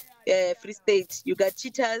specifically, Free State. You got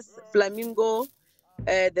cheetahs, flamingo,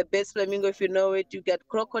 the best flamingo, if you know it. You got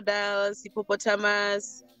crocodiles,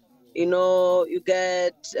 hippopotamus, you know, you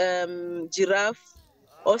got giraffe,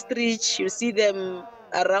 ostrich. You see them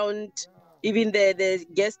around, even the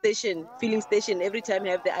gas station, filling station. Every time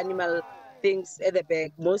you have the animal things at the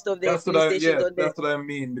back. Most of the filling stations Yes, on the. that's what I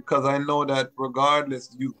mean. Because I know that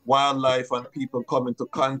regardless, you wildlife and people come into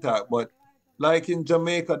contact. But like in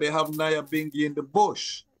Jamaica, they have Naya Bingi in the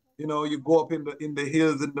bush. You know, you go up in the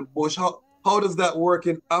hills in the bush. How does that work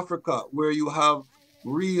in Africa, where you have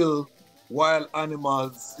real wild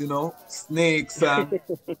animals? You know, snakes and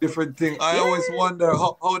different things. I Yeah, always wonder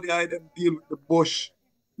how they them deal with the bush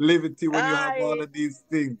liberty when you have all I of these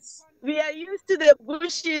things. we are used to the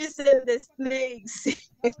bushes and the snakes.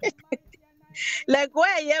 Like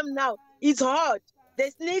where I am now, it's hot.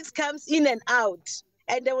 The snakes comes in and out,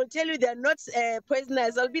 and they will tell you they're not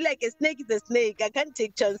poisonous. I'll be like, a snake is a snake. I can't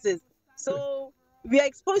take chances. So we are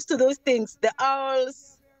exposed to those things: the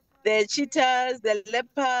owls, the cheetahs, the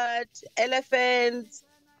leopard, elephants.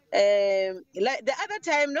 Like the other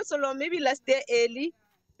time, not so long, maybe last year early,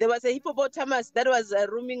 there was a hippopotamus that was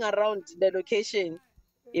roaming around the location,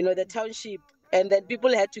 you know, the township, and then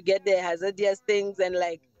people had to get their hazardous things and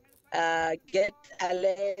like get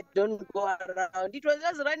alert, don't go around. It was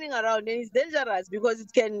just running around, and it's dangerous because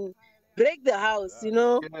it can break the house, you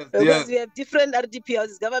know, Yes, because yes. we have different RDP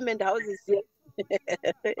houses, government houses here.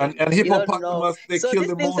 And You don't know. hippopotamus, they So kill this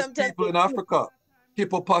the thing most sometimes people in Africa.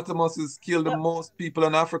 Hippopotamuses kill the uh, most people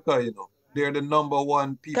in Africa, you know. They're the number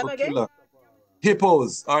one come people again? killer.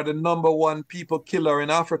 Hippos are the number one people killer in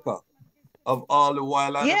Africa of all the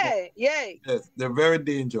wild animals. Yeah, yeah, Yes, they're very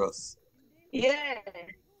dangerous. yeah.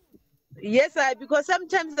 Yes, because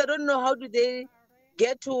sometimes I don't know how do they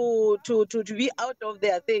get to be out of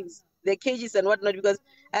their things, their cages and whatnot. Because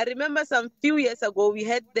I remember some few years ago we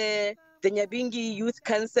had the Nyabingi Youth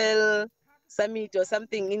Council Summit or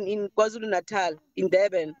something in KwaZulu Natal in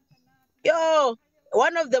Durban. Yo,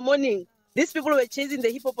 one of the morning, these people were chasing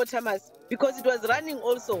the hippopotamus because it was running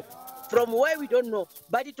also from where we don't know.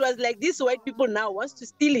 But it was like these white people now wants to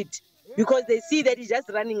steal it because they see that it's just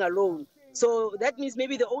running alone. So that means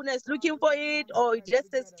maybe the owner is looking for it or it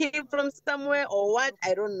just escaped from somewhere or what,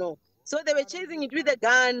 I don't know. So they were chasing it with a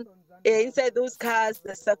gun inside those cars,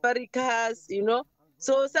 the safari cars, you know.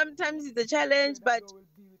 So sometimes it's a challenge, but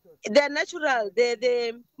they're natural.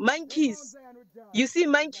 The monkeys, you see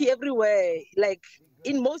monkey everywhere, like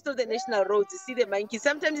in most of the national roads, you see the monkey.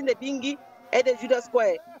 Sometimes in the Bingi at the Judah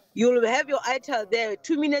Square, you'll have your ital there.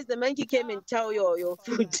 2 minutes, the monkey came and chow your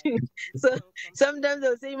food. So sometimes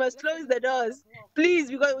they'll say, you must close the doors, please,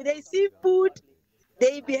 because when they see food,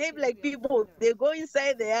 they behave like people. They go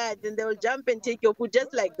inside the yard and they will jump and take your food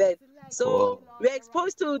just like that. So Wow. we're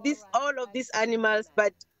exposed to this all of these animals,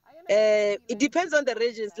 but it depends on the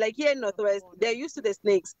regions. Like here in Northwest, they're used to the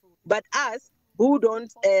snakes, but us who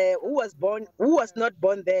don't, who was not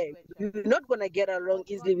born there, we're not gonna get along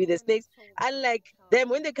easily with the snakes. Unlike them,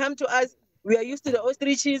 when they come to us, we are used to the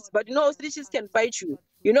ostriches, but you know ostriches can fight you.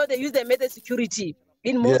 You know they use them as security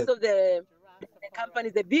in Yes. most of the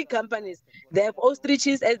companies, the big companies. They have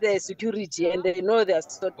ostriches as their security, and they know they're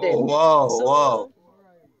sorted. Oh wow, wow. So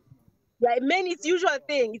like men, it's usual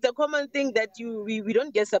thing. It's a common thing that we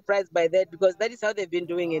don't get surprised by that because that is how they've been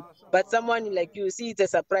doing it. But someone like you see it's a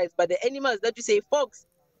surprise. But the animals that you say fox,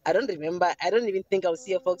 I don't remember. I don't even think I'll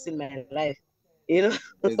see a fox in my life. You know,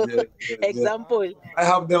 Yes, yes, yes, yes. example. I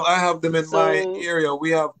have them in my So area.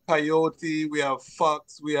 We have coyote, we have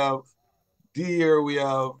fox, we have deer, we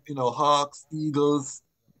have, hawks, eagles.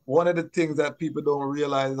 One of the things that people don't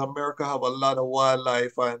realize, America have a lot of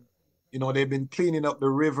wildlife, and they've been cleaning up the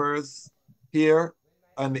rivers here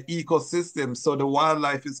and the ecosystem. So the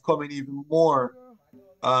wildlife is coming even more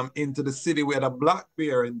into the city. We had a black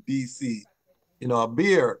bear in DC, a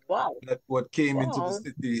bear wow, that what came into the wow,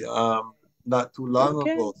 city not too long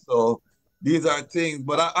okay. ago. So these are things,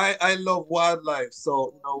 but I love wildlife.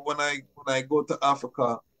 So when I go to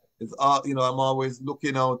Africa, it's all I'm always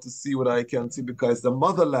looking out to see what I can see because it's the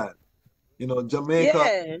motherland.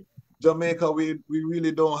 Jamaica, Yeah. Jamaica, we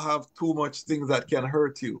really don't have too much things that can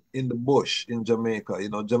hurt you in the bush in Jamaica.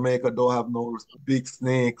 Jamaica don't have no big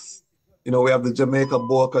snakes. We have the Jamaica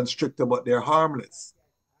boa constrictor, but they're harmless.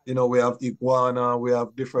 We have iguana, we have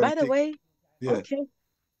By different the things. way, Yeah, okay.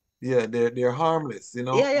 yeah, they're harmless.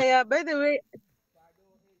 Yeah, yeah, yeah. By the way,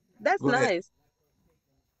 that's Go ahead, nice.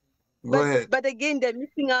 go But ahead. but again, they're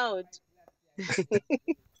missing out. No,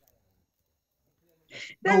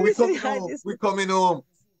 They're we missing coming out. home. We coming home.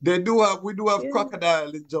 We do have Yeah. crocodile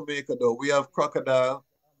in Jamaica though. We have crocodile,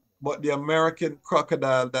 but the American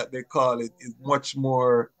crocodile that they call it is much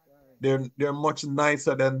more. They're much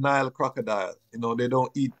nicer than Nile crocodile. They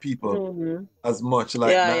don't eat people Mm-hmm. as much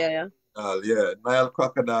like Yeah, Nile yeah, yeah. crocodile. Yeah, Nile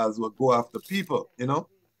crocodiles will go after people.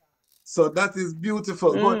 So that is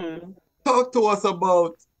beautiful. But Mm. talk to us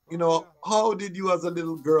about, how did you as a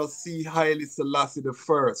little girl see Haile Selassie the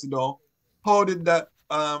first? How did that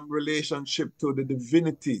relationship to the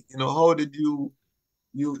divinity, how did you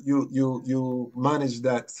manage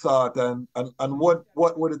that thought and what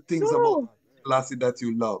were the things about So Selassie that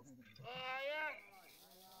you love?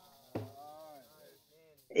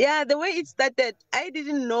 yeah, the way it started, I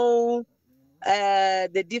didn't know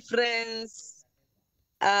the difference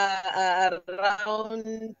around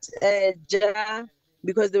Ja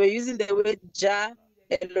because they were using the word Ja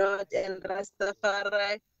a lot and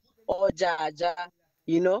Rastafari or Ja.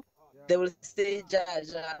 You know, they will say Ja.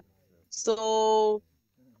 So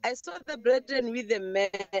I saw the brethren with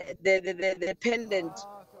the pendant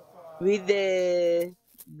with the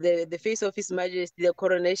face of His Majesty, the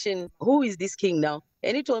coronation. Who is this king now?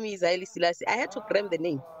 And he told me he's Haile Selassie. I had to cram the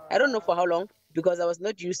name. I don't know for how long because I was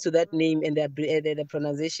not used to that name and the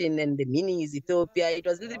pronunciation and the meaning is Ethiopia. It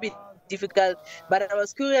was a little bit difficult, but I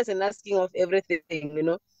was curious and asking of everything.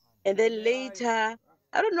 And then later,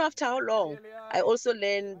 I don't know after how long, I also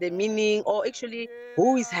learned the meaning or actually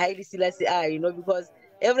who is Haile Selassie because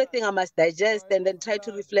everything I must digest and then try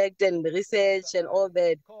to reflect and research and all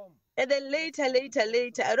that. And then later,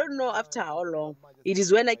 I don't know after how long, it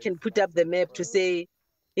is when I can put up the map to say,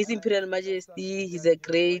 His Imperial Majesty, he's a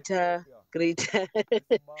greater,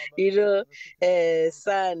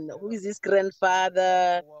 son. Who is his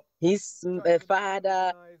grandfather, his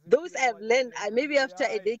father? Those I've learned maybe after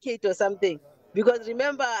a decade or something. Because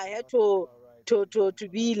remember, I had to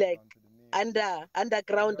be like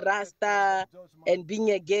underground Rasta and being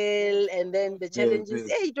a girl and then the Yes, challenges.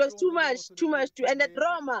 yes. Hey, it was too much, and the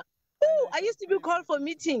drama. Oh, I used to be called for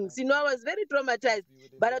meetings. I was very traumatized.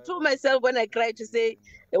 But I told myself when I cried to say,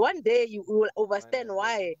 one day you will understand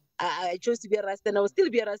why I chose to be a Rasta and I will still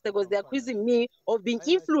be a Rasta because they're accusing me of being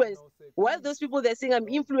influenced. While those people they're saying I'm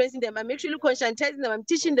influencing them, I'm actually conscientizing them, I'm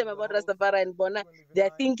teaching them about Rastafari and Bona. They're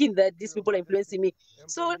thinking that these people are influencing me.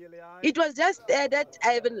 So it was just that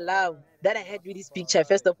I even love that I had with this picture.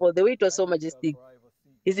 First of all, the way it was so majestic.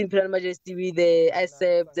 His Imperial Majesty with the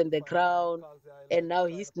accepts and the crown, and now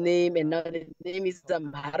his name, and now the name is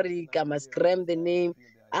Amharic. I must cram the name.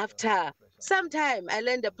 After some time, I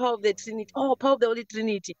learned the power of the Trinity. Oh, power of the Holy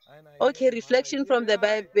Trinity. Okay, reflection from the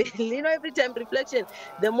Bible. Every time reflection.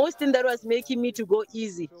 The most thing that was making me to go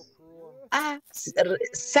easy.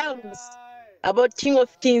 Psalms about King of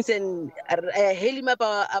Kings and hail him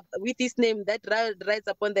up with his name that rides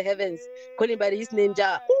upon the heavens, calling by his name,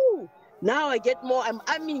 Jah. Ooh, Now I get more. I'm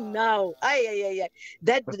arming now. Ay.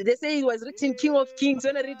 That they say it was written King of Kings.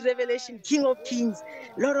 When I read Revelation, King of Kings,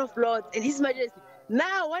 Lord of Lords, and His Majesty.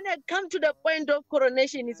 Now, when I come to the point of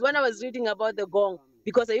coronation, is when I was reading about the gong,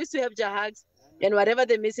 because I used to have jahags and whatever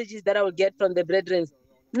the messages that I would get from the brethren.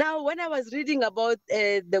 Now, when I was reading about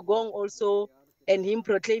the gong also, and him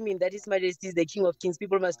proclaiming that His Majesty is the King of Kings,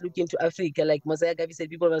 people must look into Africa, like Mosiah Gavi said,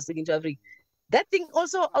 people must look into Africa. That thing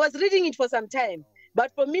also, I was reading it for some time,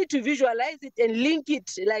 but for me to visualize it and link it,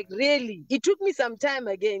 like really, it took me some time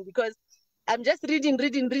again, because I'm just reading,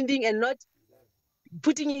 and not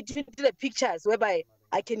putting it into the pictures whereby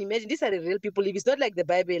I can imagine these are the real people. If it's not like the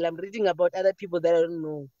Bible, I'm reading about other people that I don't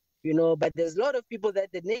know, but there's a lot of people that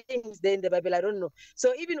the names there in the Bible, I don't know.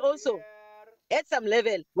 So even also, at some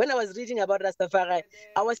level, when I was reading about Rastafari,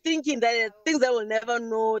 I was thinking that things I will never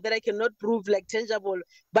know, that I cannot prove like tangible.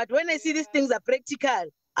 But when I see these things are practical,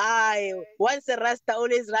 I once a Rasta,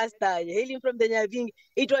 always Rasta, hailing from the Nyaving,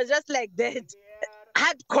 it was just like that,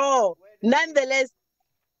 hardcore. Nonetheless,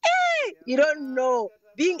 you don't know,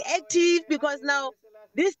 being active, because now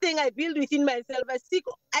this thing I build within myself, I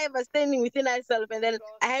have a standing within myself, and then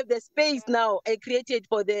I have the space now I created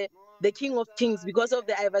for the King of Kings, because of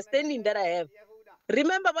the I have a standing that I have.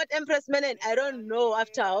 Remember about Empress Menen? I don't know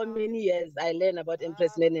after how many years I learned about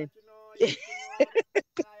Empress Menen.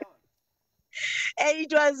 And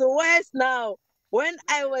it was worse now when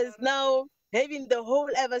I was now having the whole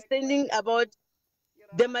understanding about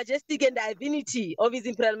the majestic and the divinity of His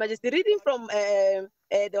Imperial Majesty. Reading from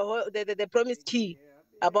the promised key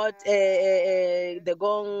about the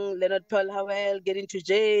Gong, Leonard Pearl Howell getting to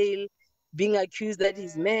jail, being accused that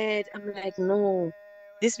he's mad. I'm like, no,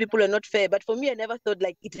 these people are not fair. But for me, I never thought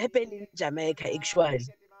like it happened in Jamaica, actually,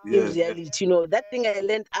 in reality. That thing I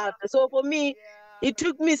learned after. So for me, it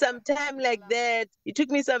took me some time like that. It took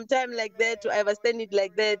me some time like that to understand it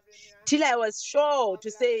like that, till I was sure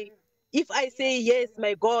to say, if I say yes,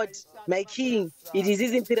 my God, my King, it is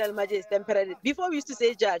His Imperial Majesty, Emperor. Before we used to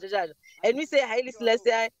say Judge, and we say Haile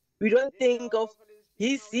Selassie, we don't think of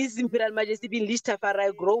His Imperial Majesty being Ras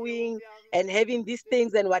Tafari, growing and having these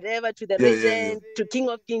things and whatever, to the regent, to King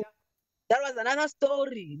of Kings. That was another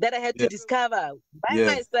story that I had to discover by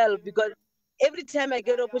myself, because every time I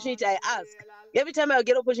get opportunity, I ask. Every time I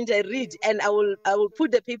get opportunity, I read, and I will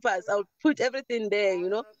put the papers, I will put everything there.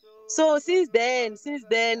 So since then,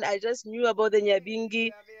 I just knew about the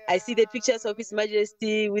Nyabingi. I see the pictures of His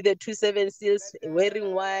Majesty with the 27 seals,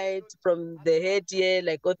 wearing white from the head here,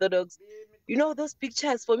 like Orthodox. Those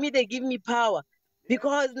pictures, for me, they give me power,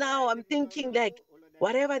 because now I'm thinking like,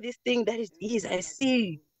 whatever this thing that it is, I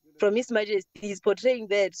see from His Majesty is portraying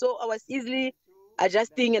that. So I was easily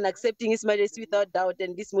adjusting and accepting His Majesty without doubt,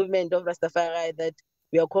 and this movement of Rastafari that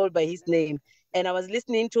we are called by His name. And I was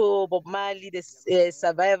listening to Bob Marley, the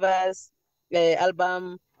Survivors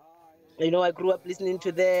album. I grew up listening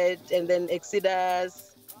to that, and then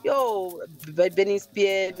Exodus, by Benny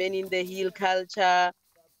Spear, Men in the Hill culture.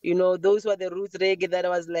 Those were the roots reggae that I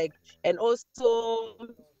was like, and also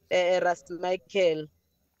Ras Michael,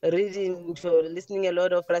 listening a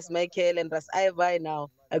lot of Ras Michael and Ras Ivar. Now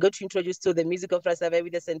I got introduced to the music of Ras Ivar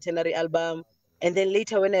with the Centenary album. And then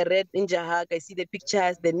later when I read in Jahak, I see the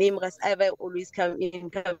pictures, the name Ras Ivar always come in.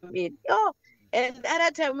 And at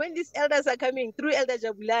that time when these elders are coming through Elder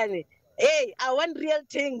Jabulani, hey, I want real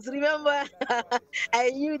things. Remember, I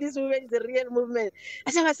knew this movement is a real movement.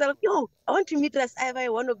 I said to myself, I want to meet Ras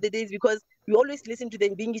Ivar one of the days, because we always listen to the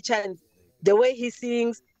Mbingi chants, the way he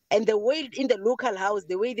sings, and the way in the local house,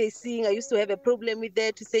 the way they sing. I used to have a problem with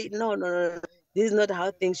that, to say, no, this is not how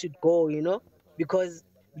things should go, because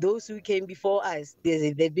those who came before us,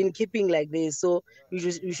 they've been keeping like this. So we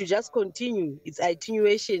should just continue. It's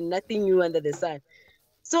attenuation, nothing new under the sun.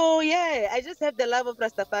 So yeah, I just have the love of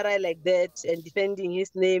Rastafari like that, and defending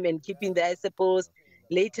his name and keeping the, I suppose.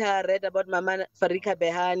 Later, I read about Mama Farika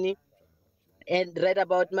Behani, and read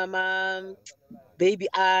about Mama Baby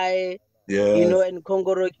I, and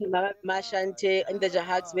Kongoroki Mashante, and the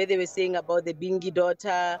Jahaks, where they were saying about the Bingi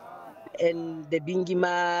daughter and the Bingi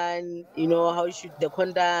man, how should the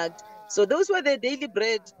conduct. So those were the daily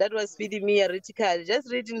bread that was feeding me article,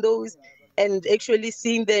 just reading those and actually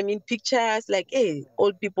seeing them in pictures, like, hey,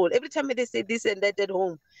 old people. Every time they say this and that at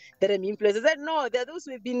home, that I'm influenced, I said, no, there are those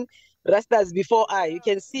who have been Rastas before you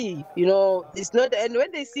can see, it's not. And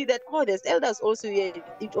when they see that, there's elders also here,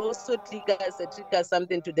 it also triggers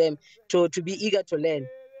something to them to be eager to learn.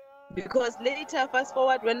 Because later, fast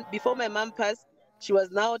forward, before my mom passed, she was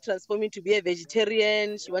now transforming to be a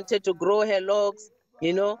vegetarian. She wanted to grow her locks,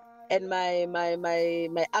 and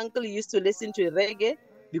my uncle used to listen to reggae.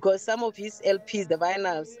 because some of his LPs, the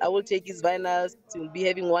vinyls, I will take his vinyls. He'll be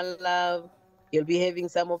having One Love. He'll be having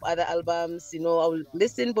some of other albums. You know, I will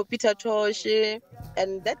listen to Peter Tosh,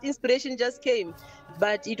 and that inspiration just came.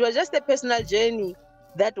 But it was just a personal journey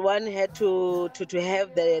that one had to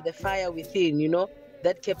have the fire within, you know,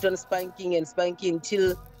 that kept on spanking and spanking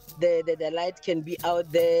till the light can be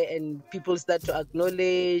out there and people start to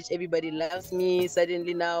acknowledge everybody loves me.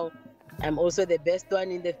 Suddenly now I'm also the best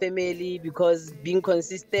one in the family because being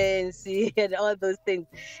consistency and all those things.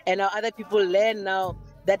 And now other people learn now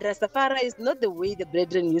that Rastafari is not the way the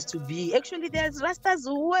brethren used to be. Actually, there's Rastas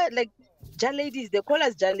who were like Ja ladies. They call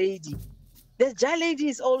us Ja lady. There's Ja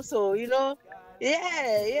ladies also, you know.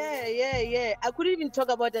 Yeah. I couldn't even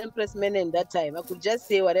talk about Empress Menen that time. I could just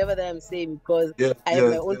say whatever that I'm saying because I have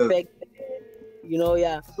my own fact, you know,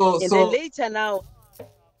 yeah. And then later now.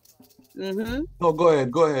 No, go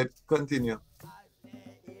ahead, continue.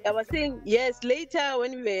 I was saying, yes, later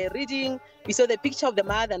when we were reading, we saw the picture of the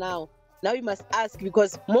mother now. Now we must ask,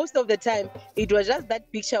 because most of the time it was just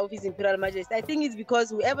that picture of His Imperial Majesty. I think it's because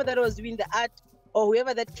whoever that was doing the art or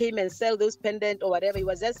whoever that came and sell those pendant or whatever, he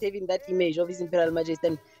was just having that image of His Imperial Majesty.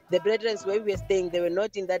 And the brethren where we were staying, they were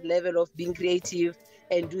not in that level of being creative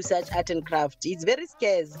and do such art and craft. It's very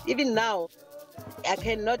scarce. Even now, I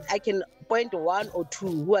can point one or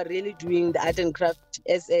two who are really doing the art and craft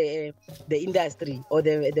as the industry or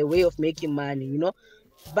the way of making money, you know.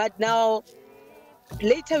 But now,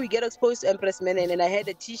 later we get exposed to Empress Menen, and I had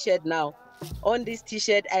a T-shirt now. On this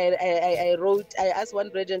T-shirt, I asked one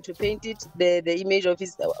brethren to paint it, the image of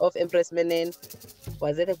Empress Menen.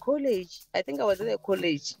 Was at a college. I think I was at a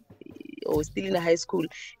college or still in a high school.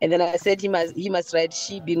 And then I said he must write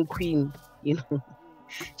 "She Been Queen," you know.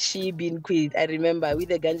 She Been Queen. I remember with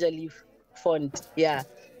the ganja leaf font. Yeah.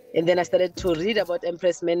 And then I started to read about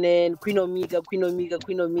Empress Menen, Queen Omega.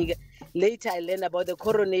 Later I learned about the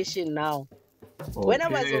coronation now. Okay. When I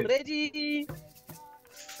was already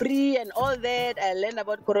free and all that, I learned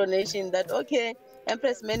about coronation that, okay,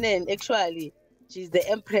 Empress Menen, actually, she's the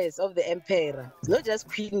empress of the emperor. It's not just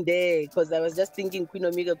queen there, because I was just thinking Queen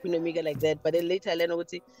Omega like that. But then later I learned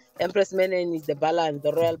what Empress Menen is the balance,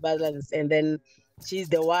 the royal balance. And then she's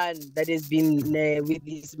the one that has been with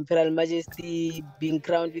His Imperial Majesty, being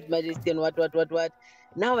crowned with majesty and what.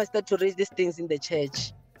 Now I start to raise these things in the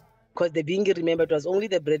church. Because the being remembered was only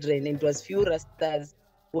the brethren, and it was few Rastas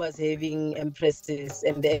who was having empresses,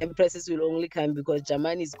 and the empresses will only come because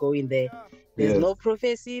Jaman is going there. There's no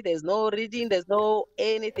prophecy, there's no reading, there's no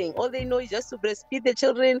anything. All they know is just to breastfeed the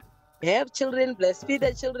children, have children, breastfeed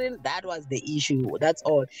the children. That was the issue. That's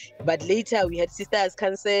all. But later we had Sisters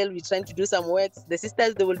Council. We're trying to do some works. The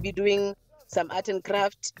sisters, they will be doing some art and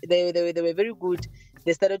craft. They were very good.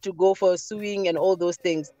 They started to go for sewing and all those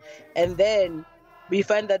things. And then we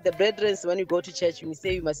find that the brethren, when you go to church, when you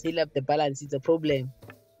say you must heal up the balance, it's a problem.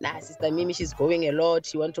 Nah, Sister Mimi, she's going a lot.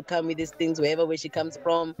 She wants to come with these things where she comes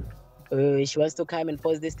from. She wants to come and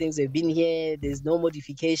post these things. We've been here. There's no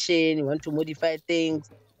modification. You want to modify things.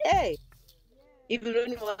 Hey, if you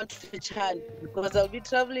don't want to chant, because I'll be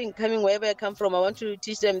traveling, coming wherever I come from, I want to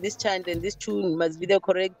teach them this chant and this tune must be the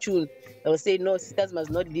correct tune. They'll say, no, sisters must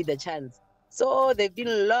not lead the chants. So there've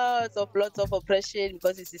been lots of oppression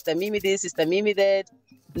because it's Sister Mimi this, Sister Mimi that.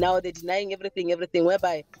 Now they're denying everything,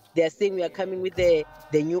 whereby they're saying we are coming with the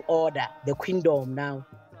new order, the queendom now.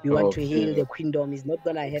 We want to heal the queendom. It's not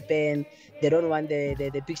gonna happen. They don't want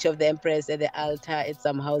the picture of the empress at the altar at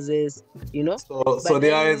some houses, you know. So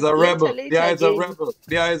the eye is a rebel. The eye is a rebel.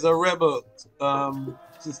 The eye is a rebel.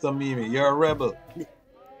 Sister Mimi, you're a rebel.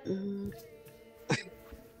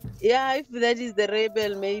 Yeah, if that is the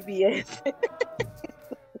rebel, maybe yes.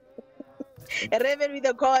 A rebel with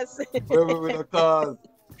a cause. Rebel with a cause.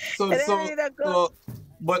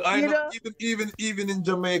 But I know even in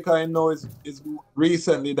Jamaica, I know it's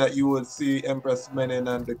recently that you will see Empress Menen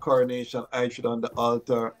and the coronation issued on the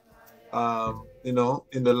altar. You know,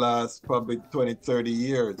 in the last probably 20-30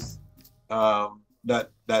 years,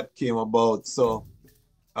 that came about. So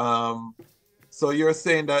you're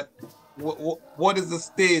saying that what is the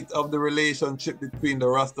state of the relationship between the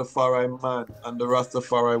Rastafari man and the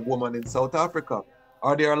Rastafari woman in South Africa?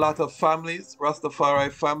 Are there a lot of families,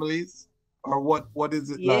 Rastafari families, or what is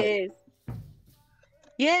it like?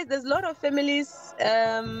 Yes, there's a lot of families.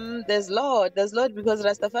 There's a lot because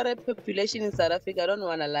Rastafari population in South Africa, I don't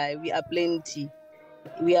want to lie, we are plenty.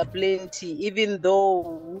 Even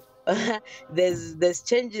though there's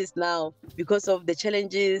changes now because of the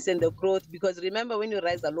challenges and the growth. Because remember, when you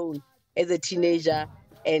rise alone as a teenager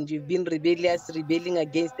and you've been rebelling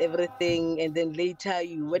against everything, and then later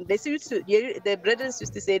the brethren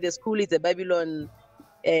used to say the school is a Babylon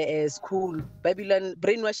school, Babylon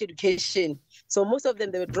brainwash education. So most of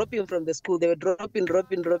them, they were dropping from the school. They were dropping.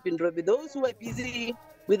 Those who were busy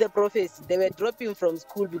with the prophecy, they were dropping from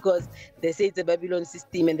school because they say it's a Babylon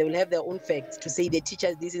system and they will have their own facts to say they teach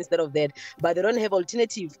us this instead of that. But they don't have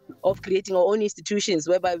alternative of creating our own institutions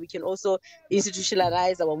whereby we can also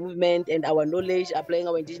institutionalize our movement and our knowledge, applying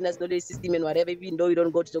our indigenous knowledge system and whatever, even though you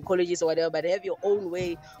don't go to the colleges or whatever, but have your own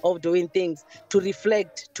way of doing things to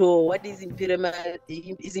reflect to what His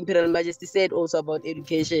Imperial Majesty said also about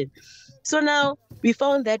education. So now we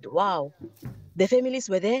found that, wow, the families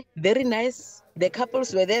were there, very nice. The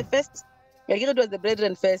couples were there first. I think it was the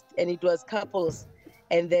brethren first, and it was couples.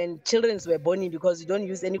 And then children were born in because you don't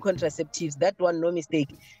use any contraceptives. That one, no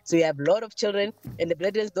mistake. So you have a lot of children, and the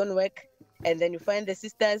brethren don't work. And then you find the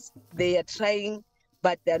sisters, they are trying,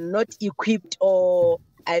 but they're not equipped or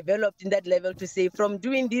developed in that level to say, from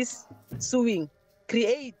doing this sewing,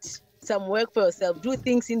 create some work for yourself, do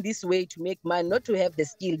things in this way to make money, not to have the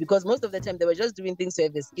skill, because most of the time they were just doing things to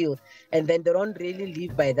have the skill, and then they don't really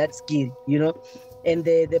live by that skill, you know, and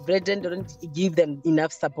the brethren don't give them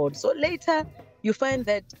enough support. So later you find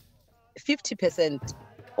that 50%,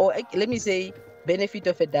 or let me say benefit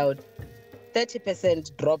of a doubt,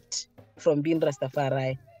 30% dropped from being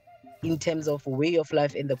Rastafari in terms of way of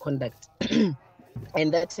life and the conduct.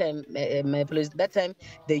 And that time, that time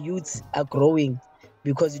the youths are growing,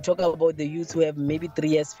 because you talk about the youths who have maybe 3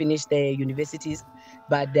 years finished their universities,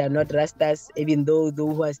 but they are not Rastas, even though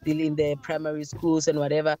those who are still in the primary schools and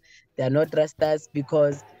whatever, they are not Rastas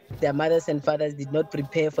because their mothers and fathers did not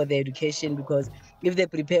prepare for their education. Because if they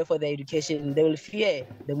prepare for their education, they will fear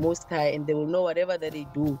the Most High, and they will know whatever that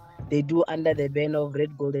they do under the banner of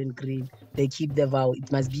red, gold, and green. They keep the vow.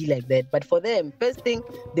 It must be like that. But for them, first thing,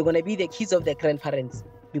 they're going to be the kids of their grandparents,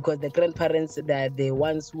 because the grandparents, they're the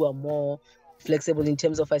ones who are more flexible in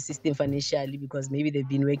terms of assisting financially, because maybe they've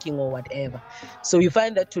been working or whatever. So you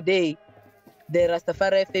find that today, the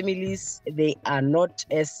Rastafari families, they are not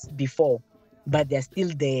as before, but they're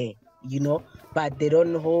still there, you know, but they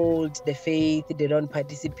don't hold the faith, they don't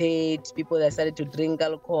participate. People that started to drink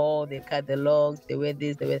alcohol, they cut the logs, they wear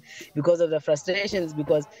this, they wear, because of the frustrations.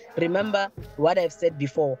 Because remember what I've said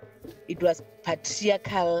before, it was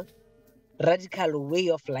patriarchal, radical way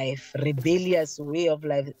of life, rebellious way of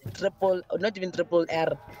life, not even triple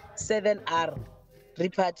R, 7R,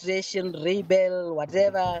 repatriation, rebel,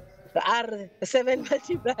 whatever. The R, 7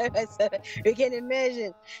 multiplied by 7. You can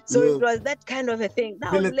imagine. So it was that kind of a thing.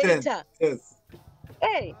 Now Militant, later, yes.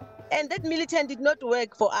 hey, and that militant did not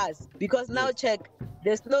work for us, because now check,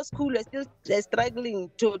 there's no school, we're still struggling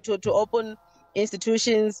to open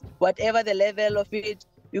institutions, whatever the level of it.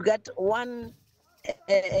 You got one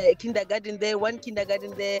kindergarten there, one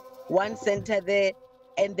center there,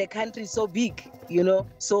 and the country is so big, you know.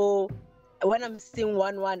 So when I'm saying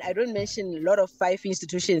one, I don't mention a lot of 5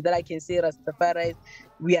 institutions that I can say Rastafari,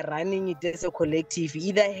 we are running it as a collective,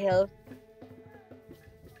 either health,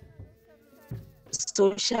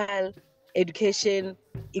 social, education,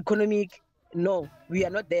 economic. No, we are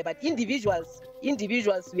not there. But individuals,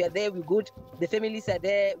 we are there, we're good. The families are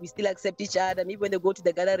there, we still accept each other. Maybe when they go to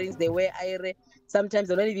the gatherings, they wear ire. Sometimes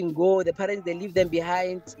they don't even go. The parents, they leave them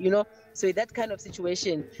behind, you know. So that kind of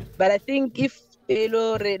situation. But I think if, you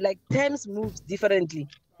know, like times moves differently,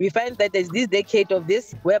 we find that there's this decade of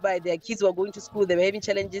this, whereby their kids were going to school, they were having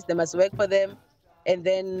challenges, they must work for them. And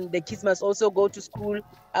then the kids must also go to school.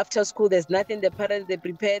 After school, there's nothing the parents, they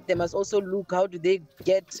prepared. They must also look, how do they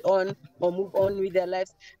get on or move on with their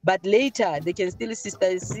lives. But later, they can still see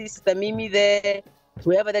Sister Mimi there,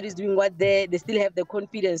 whoever that is doing what there, they still have the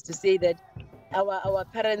confidence to say that our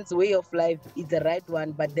parents' way of life is the right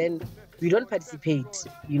one, but then we don't participate,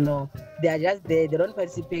 you know. They are just there, they don't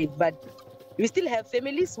participate. But we still have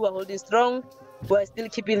families who are holding strong, who are still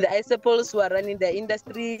keeping the isoples, who are running their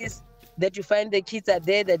industries, that you find the kids are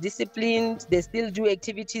there, they're disciplined, they still do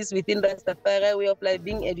activities within Rastafari way of life,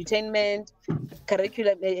 being edutainment,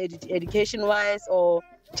 curriculum, education-wise or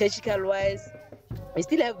churchical-wise. We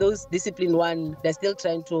still have those disciplined ones, they're still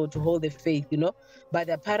trying to hold the faith, you know. But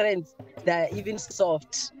the parents, they're even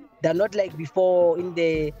soft. They're not like before in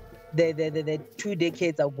the 2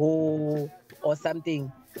 decades ago or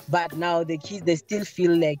something. But now the kids, they still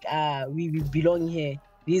feel like, we belong here.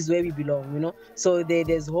 This is where we belong, you know. So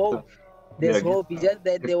there's hope. There's hope. It's just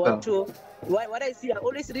that they want to. What I see, I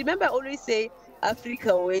always say,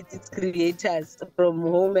 Africa awaits its creators from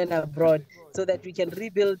home and abroad, so that we can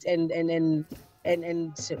rebuild and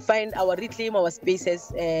find reclaim our spaces,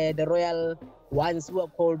 the royal ones who are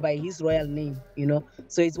called by his royal name, you know.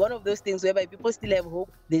 So it's one of those things whereby people still have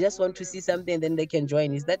hope. They just want to see something, and then they can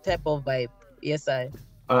join. It's that type of vibe. Yes, I.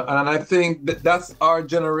 And I think that's our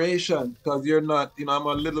generation, because you're not, you know, I'm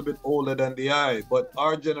a little bit older than the eye, but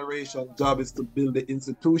our generation job is to build the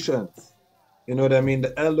institutions. You know what I mean?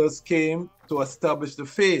 The elders came to establish the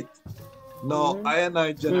faith. Now, I and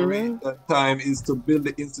I generation time is to build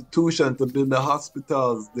the institution, to build the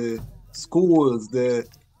hospitals, the schools, the,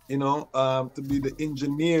 you know, to be the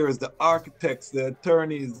engineers, the architects, the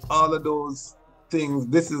attorneys, all of those things.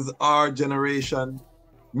 This is our generation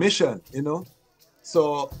mission, you know?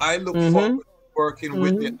 So I look forward to working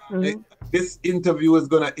with this interview is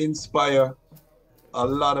going to inspire a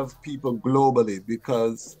lot of people globally,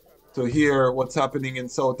 because to hear what's happening in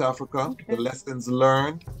South Africa, the lessons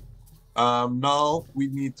learned, now we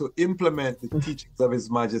need to implement the teachings of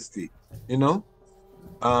His Majesty, you know?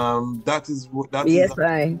 That is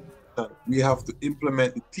right. We have to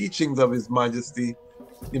implement the teachings of His Majesty.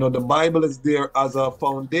 You know, the Bible is there as a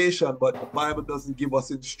foundation, but the Bible doesn't give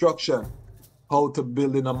us instruction how to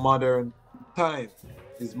build in a modern time.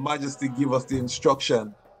 His Majesty give us the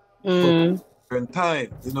instruction for modern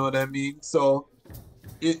time. You know what I mean? So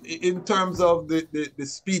in terms of the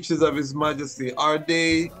speeches of His Majesty, are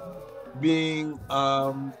they being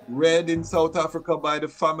read in South Africa by the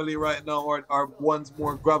family right now, or are ones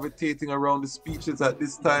more gravitating around the speeches at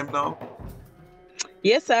this time now?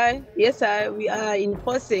 Yes, we are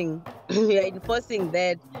enforcing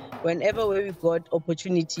that whenever we got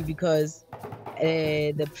opportunity, because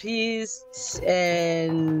the priests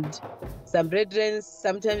and some brethren,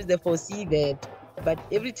 sometimes they foresee that. But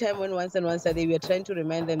every time when once a day, we are trying to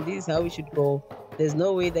remind them this is how we should go. There's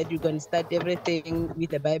no way that you can start everything with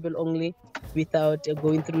the Bible only without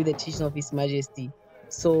going through the teaching of His Majesty.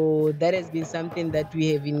 So that has been something that we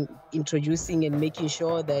have been introducing and making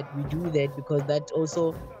sure that we do that, because that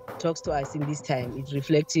also talks to us in this time. It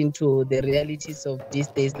reflects into the realities of these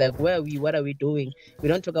days, like where are we, what are we doing? We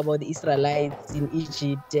don't talk about the Israelites in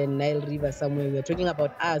Egypt and Nile River somewhere. We're talking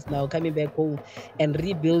about us now coming back home and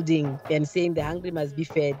rebuilding and saying the hungry must be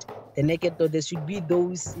fed, the naked, though there should be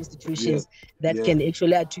those institutions that can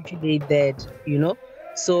actually articulate that, you know?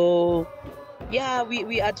 So yeah,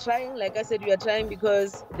 we are trying. Like I said, we are trying,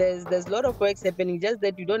 because there's a lot of works happening, just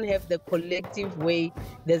that you don't have the collective way.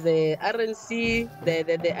 There's a RNC that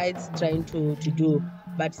the IDES trying to do,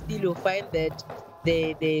 but still you'll find that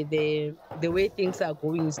the way things are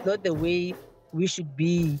going is not the way we should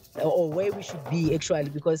be, or where we should be actually,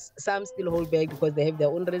 because some still hold back because they have their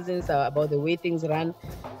own reasons about the way things run.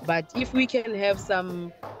 But if we can have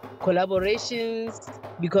some collaborations,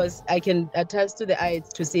 because I can attest to the IDES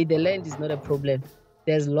to say the land is not a problem.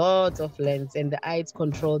 There's lots of lands, and the IDES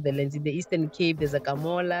control the lands. In the Eastern Cape, there's a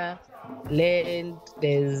Kamola land,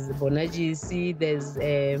 there's Bonaji Sea, there's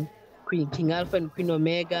King Alpha and Queen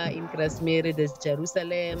Omega in Krasmere, there's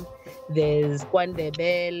Jerusalem, there's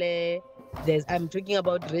Kwandebele, I'm talking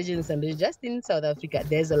about regions, and just in South Africa,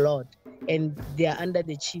 there's a lot, and they are under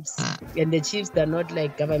the chiefs, and the chiefs, they're not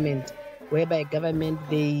like government, whereby government,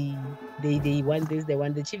 they want this, they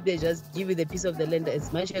want the chief, they just give you the piece of the land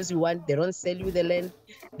as much as you want. They don't sell you the land,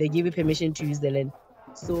 they give you permission to use the land.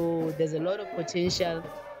 So there's a lot of potential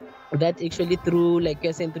that actually through, like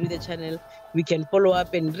you're saying, through the channel, we can follow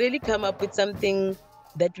up and really come up with something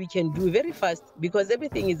that we can do very fast, because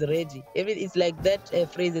everything is ready. It's like that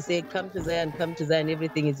phrase they say, come to Zion,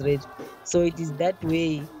 everything is ready. So it is that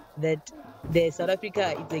way that the South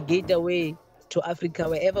Africa, it's a gateway to Africa,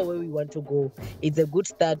 wherever way we want to go. It's a good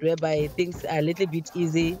start, whereby things are a little bit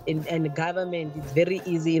easy, and government is very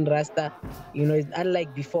easy in Rasta. You know, it's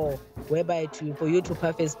unlike before, whereby for you to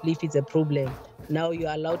puff a spliff, it's a problem. Now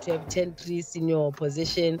you're allowed to have 10 trees in your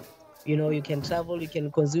possession. You know, you can travel, you can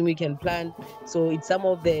consume, you can plant. So it's some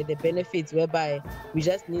of the benefits, whereby we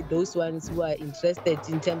just need those ones who are interested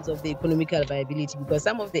in terms of the economical viability, because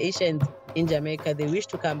some of the Asians in Jamaica, they wish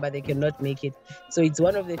to come, but they cannot make it. So it's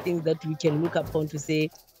one of the things that we can look upon to say,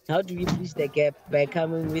 how do we bridge the gap by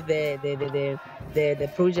coming with the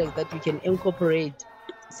projects that we can incorporate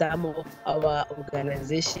some of our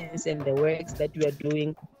organizations and the works that we are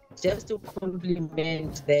doing, just to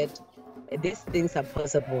complement that these things are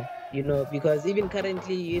possible, you know, because even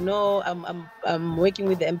currently, you know, I'm working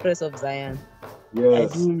with the Empress of Zion.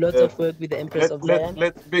 Yes, I do lots of work with the Empress of Zion.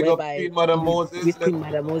 Let's big up Queen Mother Moses. With Queen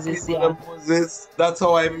Mother Moses, Moses. That's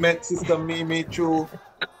how I met Sister Mimi, through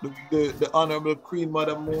the Honorable Queen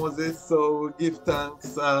Mother Moses. So give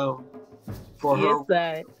thanks for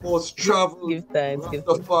her most traveled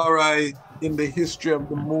Rastafari in the history of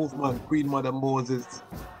the movement. Queen Mother Moses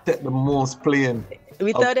take the most plane.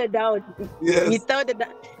 Without a doubt. Yes. Without a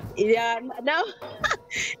doubt. Yeah.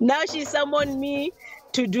 Now she summoned me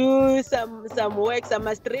to do some work. I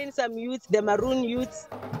must train some youths, the maroon youths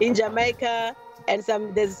in Jamaica, And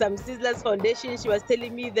there's some Sizzlers Foundation. She was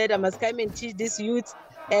telling me that I must come and teach these youths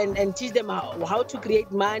and teach them how to create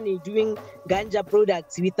money doing ganja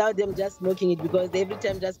products without them just smoking it, because every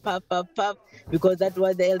time just puff, puff, puff, because that's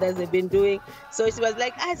what the elders have been doing. So she was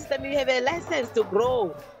like, sister, you have a license to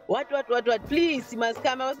grow. What? Please, you must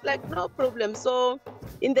come. I was like, no problem. So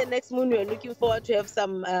in the next moon, we're looking forward to have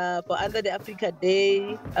some for under the Africa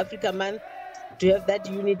Month, to have that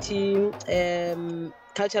unity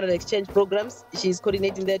cultural exchange programs. She's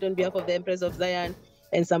coordinating that on behalf of the Empress of Zion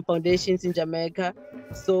and some foundations in Jamaica.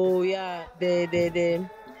 So yeah, the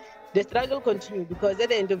struggle continues, because at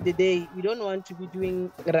the end of the day, we don't want to be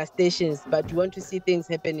doing rastations, but we want to see things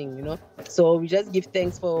happening, you know. So we just give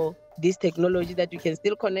thanks for this technology that we can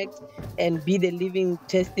still connect and be the living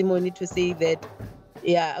testimony to say that,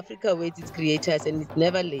 yeah, Africa waits its creators, and it's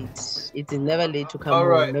never late. It is never late to come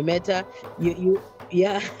home. No matter you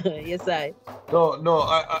yeah, yes, No,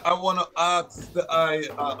 I want to ask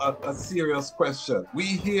a serious question. We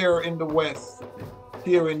here in the West,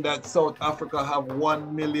 hearing that South Africa have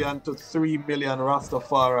 1 million to 3 million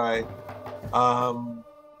Rastafari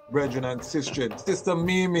brethren and sisters. Sister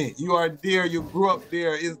Mimi, you are there, you grew up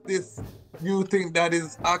there. You think that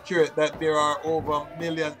is accurate, that there are over 1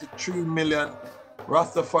 million to 3 million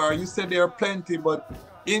Rastafari? You said there are plenty, but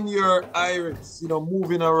in your iris,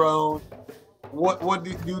 moving around, what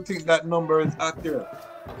do you think that number is accurate?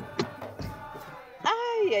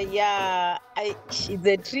 It's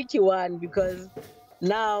a tricky one, because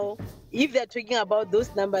now, if they're talking about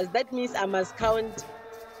those numbers, that means I must count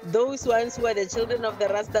those ones who are the children of the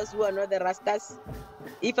Rastas who are not the Rastas.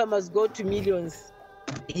 If I must go to millions,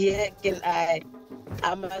 I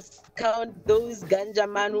must count those ganja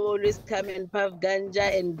man who always come and puff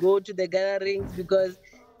ganja and go to the gatherings, because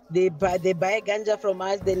they buy ganja from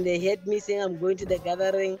us, then they hate me saying I'm going to the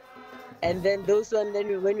gathering. And then those ones,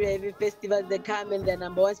 then when we have a festival, they come, and the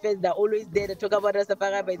number one space, they're always there. They talk about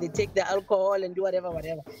Rastafari, but they take the alcohol and do whatever.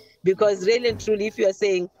 Because really and truly, if you are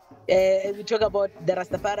saying, we talk about the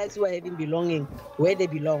Rastafaris who are having belonging, where they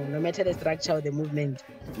belong, no matter the structure or the movement.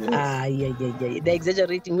 Yes. They're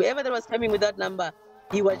exaggerating. Whoever that was coming with that number,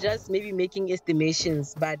 he was just maybe making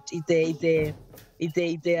estimations, but it's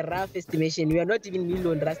a rough estimation. We are not even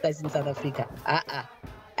million Rastas in South Africa.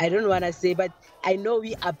 I don't want to say, but I know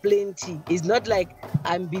we are plenty. It's not like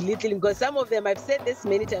I'm belittling, because some of them, I've said this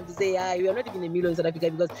many times, to say, we are not even a million in South Africa,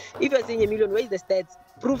 because if you're saying a million, where is the stats?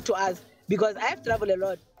 Prove to us, because I've traveled a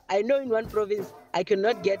lot. I know in one province, I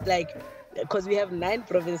cannot get because we have 9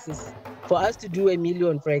 provinces. For us to do a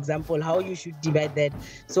million, for example, how you should divide that.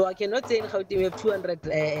 So I cannot say in Gauteng we have 200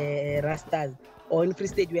 Rastas, or in Free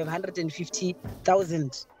State we have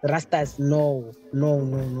 150,000 Rastas. No.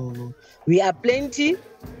 We are plenty.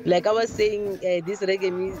 Like I was saying, these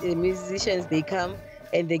reggae musicians, they come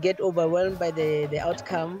and they get overwhelmed by the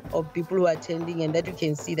outcome of people who are attending, and that you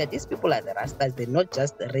can see that these people are the Rastas. They're not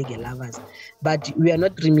just the reggae lovers. But we are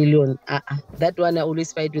not 3 million. That one I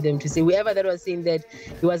always fight with them, to say whoever that was saying that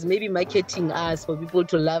he was maybe marketing us for people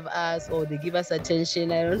to love us, or they give us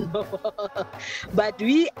attention, I don't know. But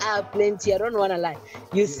we are plenty. I don't want to lie.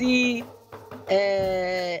 You see,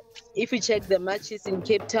 if you check the matches in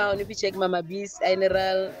Cape Town, if you check Mama B's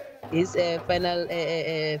general, his final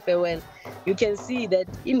farewell, you can see that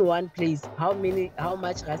in one place how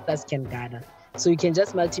much Rastas can gather. So you can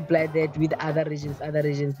just multiply that with other regions.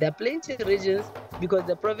 There are plenty of regions, because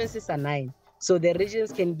the provinces are 9. So the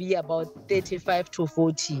regions can be about 35 to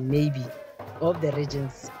 40 maybe of the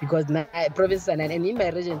regions, because provinces are 9. And in my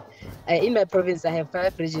region, in my province, I have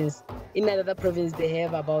 5 regions. In another province, they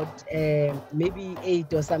have about maybe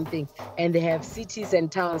 8 or something. And they have cities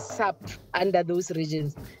and towns sub under those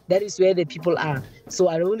regions. That is where the people are. So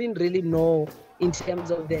I don't really know in terms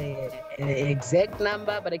of the exact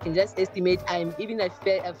number, but I can just estimate. I'm even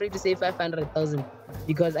afraid to say 500,000,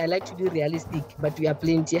 because I like to be realistic, but we are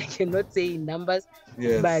plenty. I cannot say in numbers.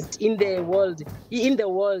 Yes. But in the world,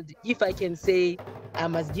 if I can say, I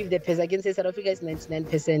must give the percentage. I can say South Africa is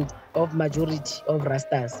 99% of majority of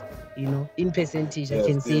Rastas, in percentage. Yes, I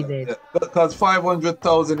can say that. Because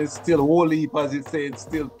 500,000 is still whole heap, as you say, it's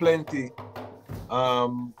still plenty.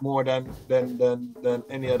 More than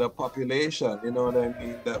any other population, you know what I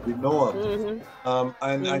mean, that we know of. Mm-hmm.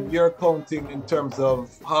 And you're counting in terms of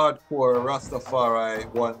hardcore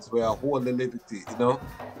Rastafari ones where hold the liberty,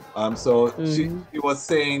 So she was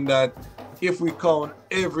saying that if we count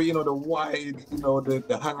every, the wide,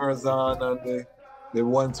 the hangers on and the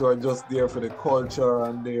ones who are just there for the culture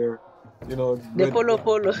and their, the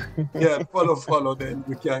follow. Yeah, follow, then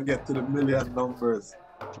we can get to the million numbers.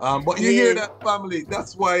 But you hear that, family?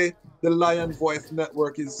 That's why the Lion Voice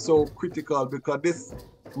Network is so critical, because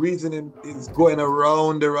reasoning is going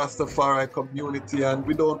around the Rastafari community, and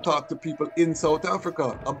we don't talk to people in South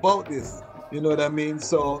Africa about this. You know what I mean?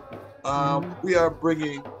 So we are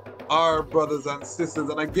bringing our brothers and sisters,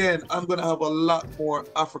 and again, I'm going to have a lot more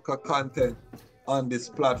Africa content on this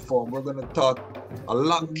platform. We're going to talk a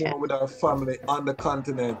lot more with our family on the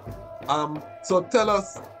continent. So tell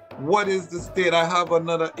us, what is the state? I have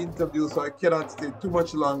another interview, so I cannot stay too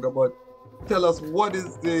much longer, but tell us, what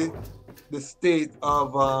is the state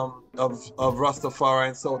of Rastafari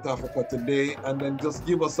in South Africa today, and then just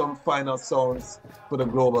give us some final sounds for the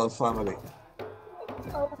global family.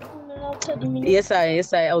 Yes,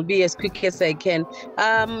 I'll be as quick as I can.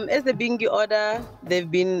 As the Bingi order, there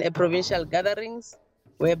have been provincial gatherings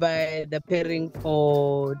whereby the pairing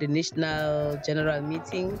for the national general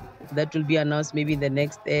meeting that will be announced maybe in the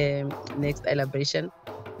next celebration.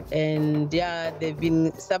 And yeah, there've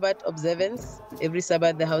been Sabbath observance. Every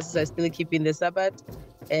Sabbath, the houses are still keeping the Sabbath,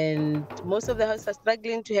 and most of the houses are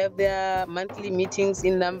struggling to have their monthly meetings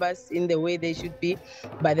in numbers in the way they should be.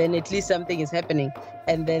 But then at least something is happening.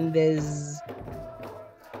 And then there's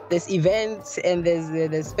events and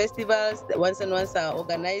there's festivals that once are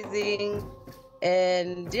organizing.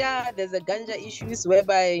 And yeah, there's a ganja issues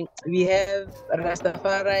whereby we have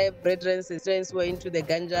Rastafari brethren, sisters who are into the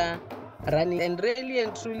ganja running, and really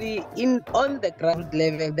and truly on the ground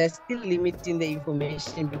level, they're still limiting the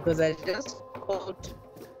information, because I just called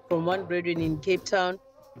from one brethren in Cape Town,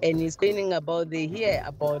 and he's complaining about this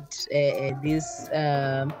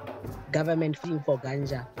government fee for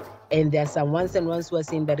ganja, and there are some ones who are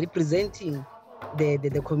saying they're representing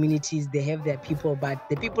the communities, they have their people, but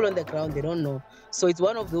the people on the ground, they don't know. So it's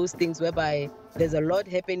one of those things whereby there's a lot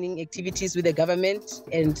happening, activities with the government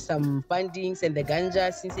and some fundings and the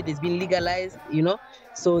ganja since it has been legalized, you know.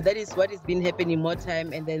 So that is what has been happening more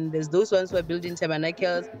time. And then there's those ones who are building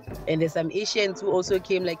tabernacles, and there's some Asians who also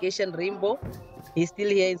came, like Asian Rainbow. He's still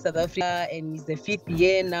here in South Africa, and he's the 5th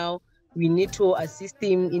year now. We need to assist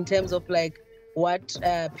him in terms of like what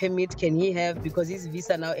permit can he have, because his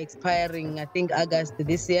visa now expiring, I think August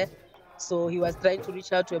this year. So he was trying to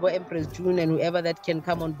reach out to about Empress June and whoever that can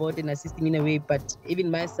come on board and assist him in a way. But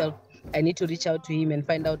even myself, I need to reach out to him and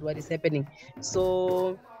find out what is happening.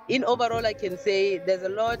 So in overall, I can say there's a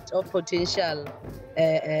lot of potential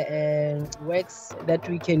works that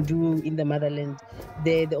we can do in the motherland.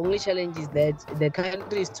 The only challenge is that the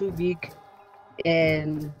country is too big.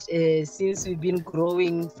 And since we've been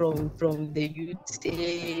growing from the youth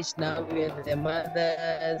stage, now we are the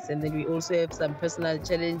mothers, and then we also have some personal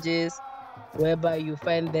challenges whereby you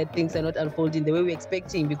find that things are not unfolding the way we're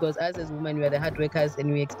expecting, because us as women, we are the hard workers and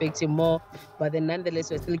we're expecting more, but then nonetheless,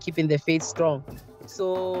 we're still keeping the faith strong.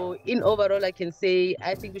 So in overall, I can say,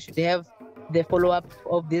 I think we should have the follow-up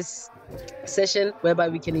of this session whereby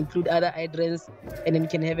we can include other hydrants, and then we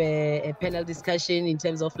can have a panel discussion in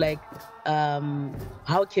terms of like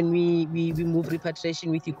how can we move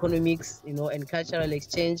repatriation with economics, you know, and cultural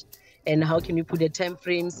exchange, and how can we put the time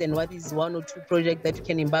frames, and what is 1 or 2 projects that we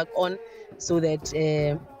can embark on, so that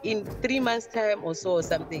in 3 months time or so or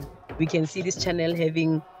something, we can see this channel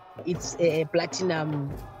having it's a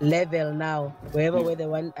platinum level now, wherever where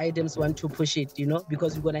the items want to push it, you know,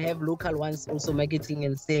 because we're going to have local ones also marketing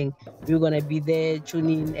and saying we're going to be there, tune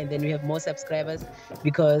in, and then we have more subscribers,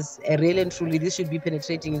 because really and truly this should be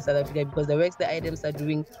penetrating in South Africa, because the works the items are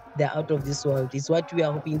doing, they're out of this world. It's what we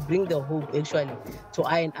are hoping, bring the hope actually to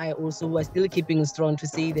I also, who are still keeping strong, to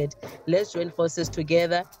say that let's join forces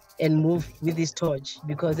together and move with this torch,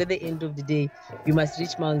 because at the end of the day, we must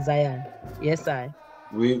reach Mount Zion. Yes,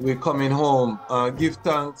 We're coming home. Give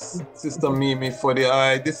thanks, Sister Mimi, for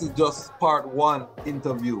this is just part 1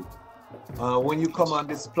 interview. When you come on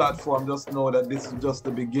this platform, just know that this is just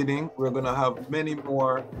the beginning. We're going to have many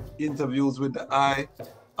more interviews with the eye.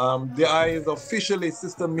 The eye is officially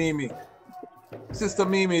Sister Mimi. Sister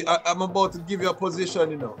Mimi, I'm about to give you a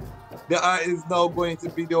position, you know. The eye is now going to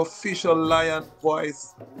be the official Lion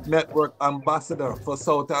Voice Network ambassador for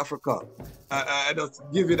South Africa. I just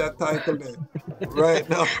give you that title then, right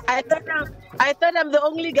now. I thought I'm the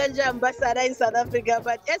only ganja ambassador in South Africa,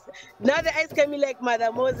 but yes, now the eyes coming like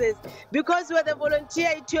Mother Moses, because we're the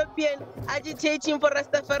volunteer Ethiopian agitating for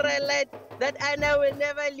Rastafari light, that Anna will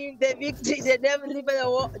never leave the victory, they never leave the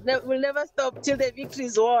war, will never stop till the victory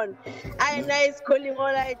is won. Anna is calling all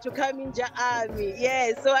I to come in the army.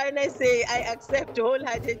 Yes, so Anna say I accept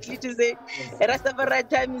wholeheartedly to say Rastafari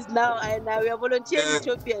time is now, and we are volunteer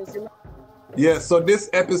Ethiopians. Yes, so this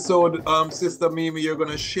episode, Sister Mimi, you're going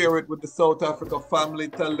to share it with the South Africa family.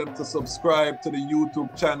 Tell them to subscribe to the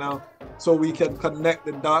YouTube channel, so we can connect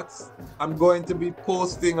the dots. I'm going to be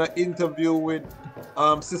posting an interview with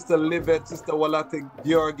Sister Livette, Sister Walate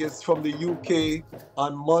Georgis from the UK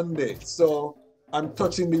on Monday. So I'm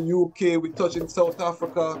touching the UK, we're touching South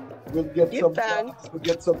Africa, we'll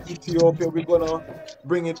get some Ethiopia. We're gonna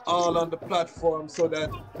bring it all on the platform so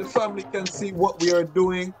that the family can see what we are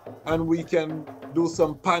doing, and we can do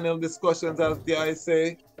some panel discussions, as the I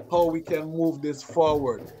say, how we can move this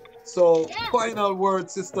forward. So final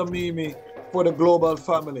word, Sister Mimi, for the global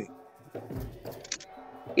family.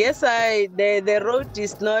 Yes, the road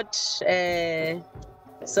is not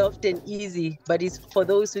soft and easy, but it's for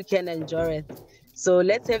those who can enjoy it. So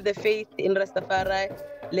let's have the faith in Rastafari.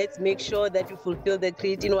 Let's make sure that you fulfill the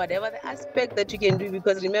creed in whatever the aspect that you can do,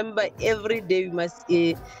 because remember, every day we must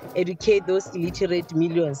educate those illiterate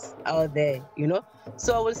millions out there, you know.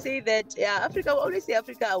 So I will say that Africa, I always say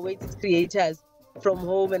Africa awaits its creators from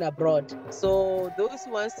home and abroad. So those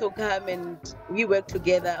who want to come and we work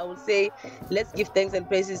together, I would say let's give thanks and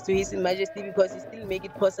praises to His Majesty, because He still make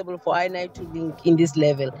it possible for I and I to link in this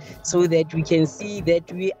level, so that we can see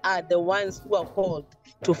that we are the ones who are called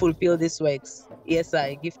to fulfill these works. Yes,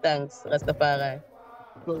 I give thanks, Rastafari.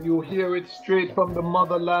 So you hear it straight from the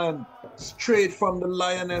motherland, straight from the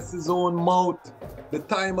lioness's own mouth. The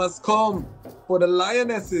time has come for the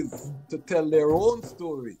lionesses to tell their own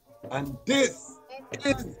story. And this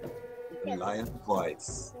is the Lion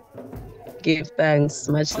Voice. Give thanks,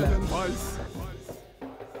 much love.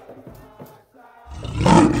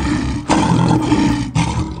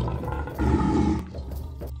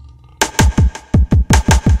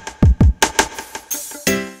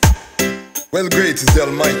 Well, great is the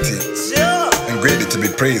Almighty, and greatly to be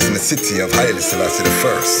praised in the city of Haile Selassie I,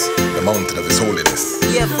 the mountain of His holiness.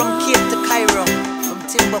 Yeah, from Cape to Cairo, from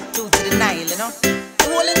Timbuktu to the Nile, you know, the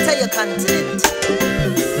whole entire continent.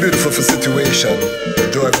 Beautiful for situation, the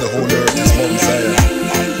joy of the whole earth is Mount Zion,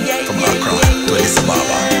 from Accra to Addis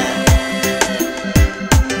Ababa.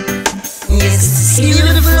 Yes,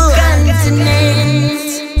 beautiful continent,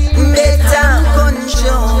 better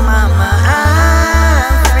control, mama.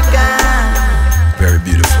 Very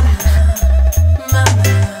beautiful.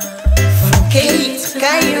 From Cape to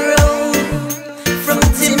Cairo, from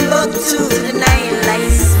Timbuktu to the Nile, I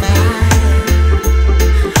smile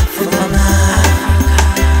for Mama.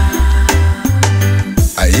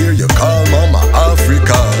 I hear you call Mama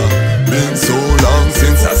Africa. Been so long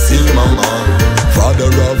since I see Mama.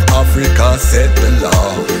 Father of Africa set the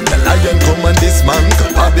law. The lion come and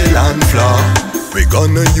dismantle Babylon flaw. We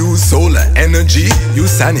gonna use solar energy,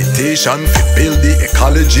 use sanitation to build the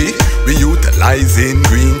ecology. We utilizing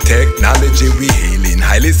green technology. We hailing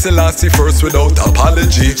Haile Selassie first without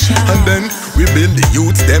apology. And then we build the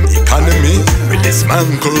youth them economy. We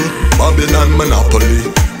dismantle Babylon monopoly.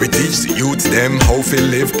 We teach the youth them how to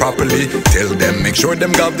live properly. Tell them make sure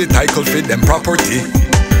them got the title for them property.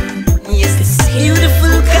 Yes, this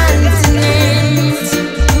beautiful continent,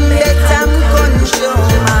 better control,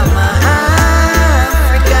 mama.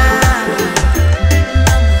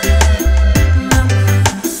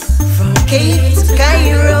 Cape to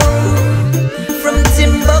Cairo, from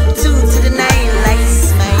Timbuktu to the Nile, I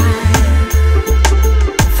smile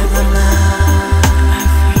for Mama.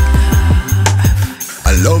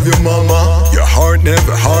 I love you, Mama, your heart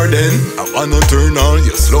never harden. I wanna turn all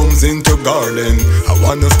your slums into garden. I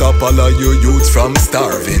wanna stop all of your youths from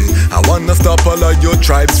starving. I wanna stop all of your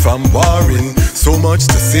tribes from warring. So much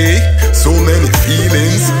to say, so many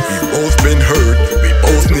feelings. We've both been hurt, we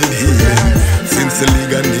both need healing. Since the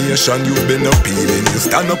League of Nations you've been appealing. You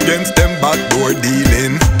stand up against them backdoor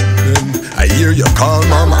dealing. I hear you call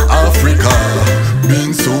Mama Africa.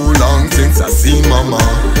 Been so long since I see Mama.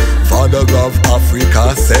 Father of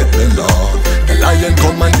Africa set the law. The lion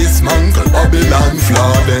come and dismantle Babylon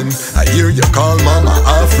flaw. Then I hear you call Mama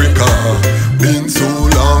Africa. Been so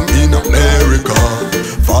long in America.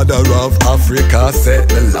 Father of Africa set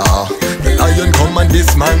the law. The lion come and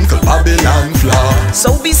dismantle Babylon flaw.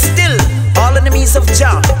 So be still, all enemies of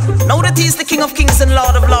Jah. Know that He is the King of Kings and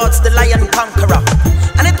Lord of Lords, the Lion Conqueror.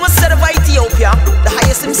 And it was said of Ethiopia, the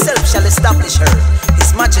highest himself shall establish her.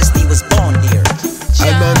 His Majesty was born here.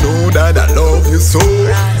 And I know that I love you so.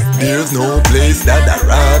 There's no place that I'd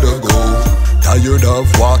rather go. Tired of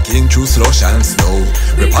walking through slush and snow.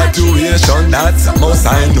 Repatriation, that's the most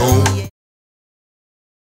I know.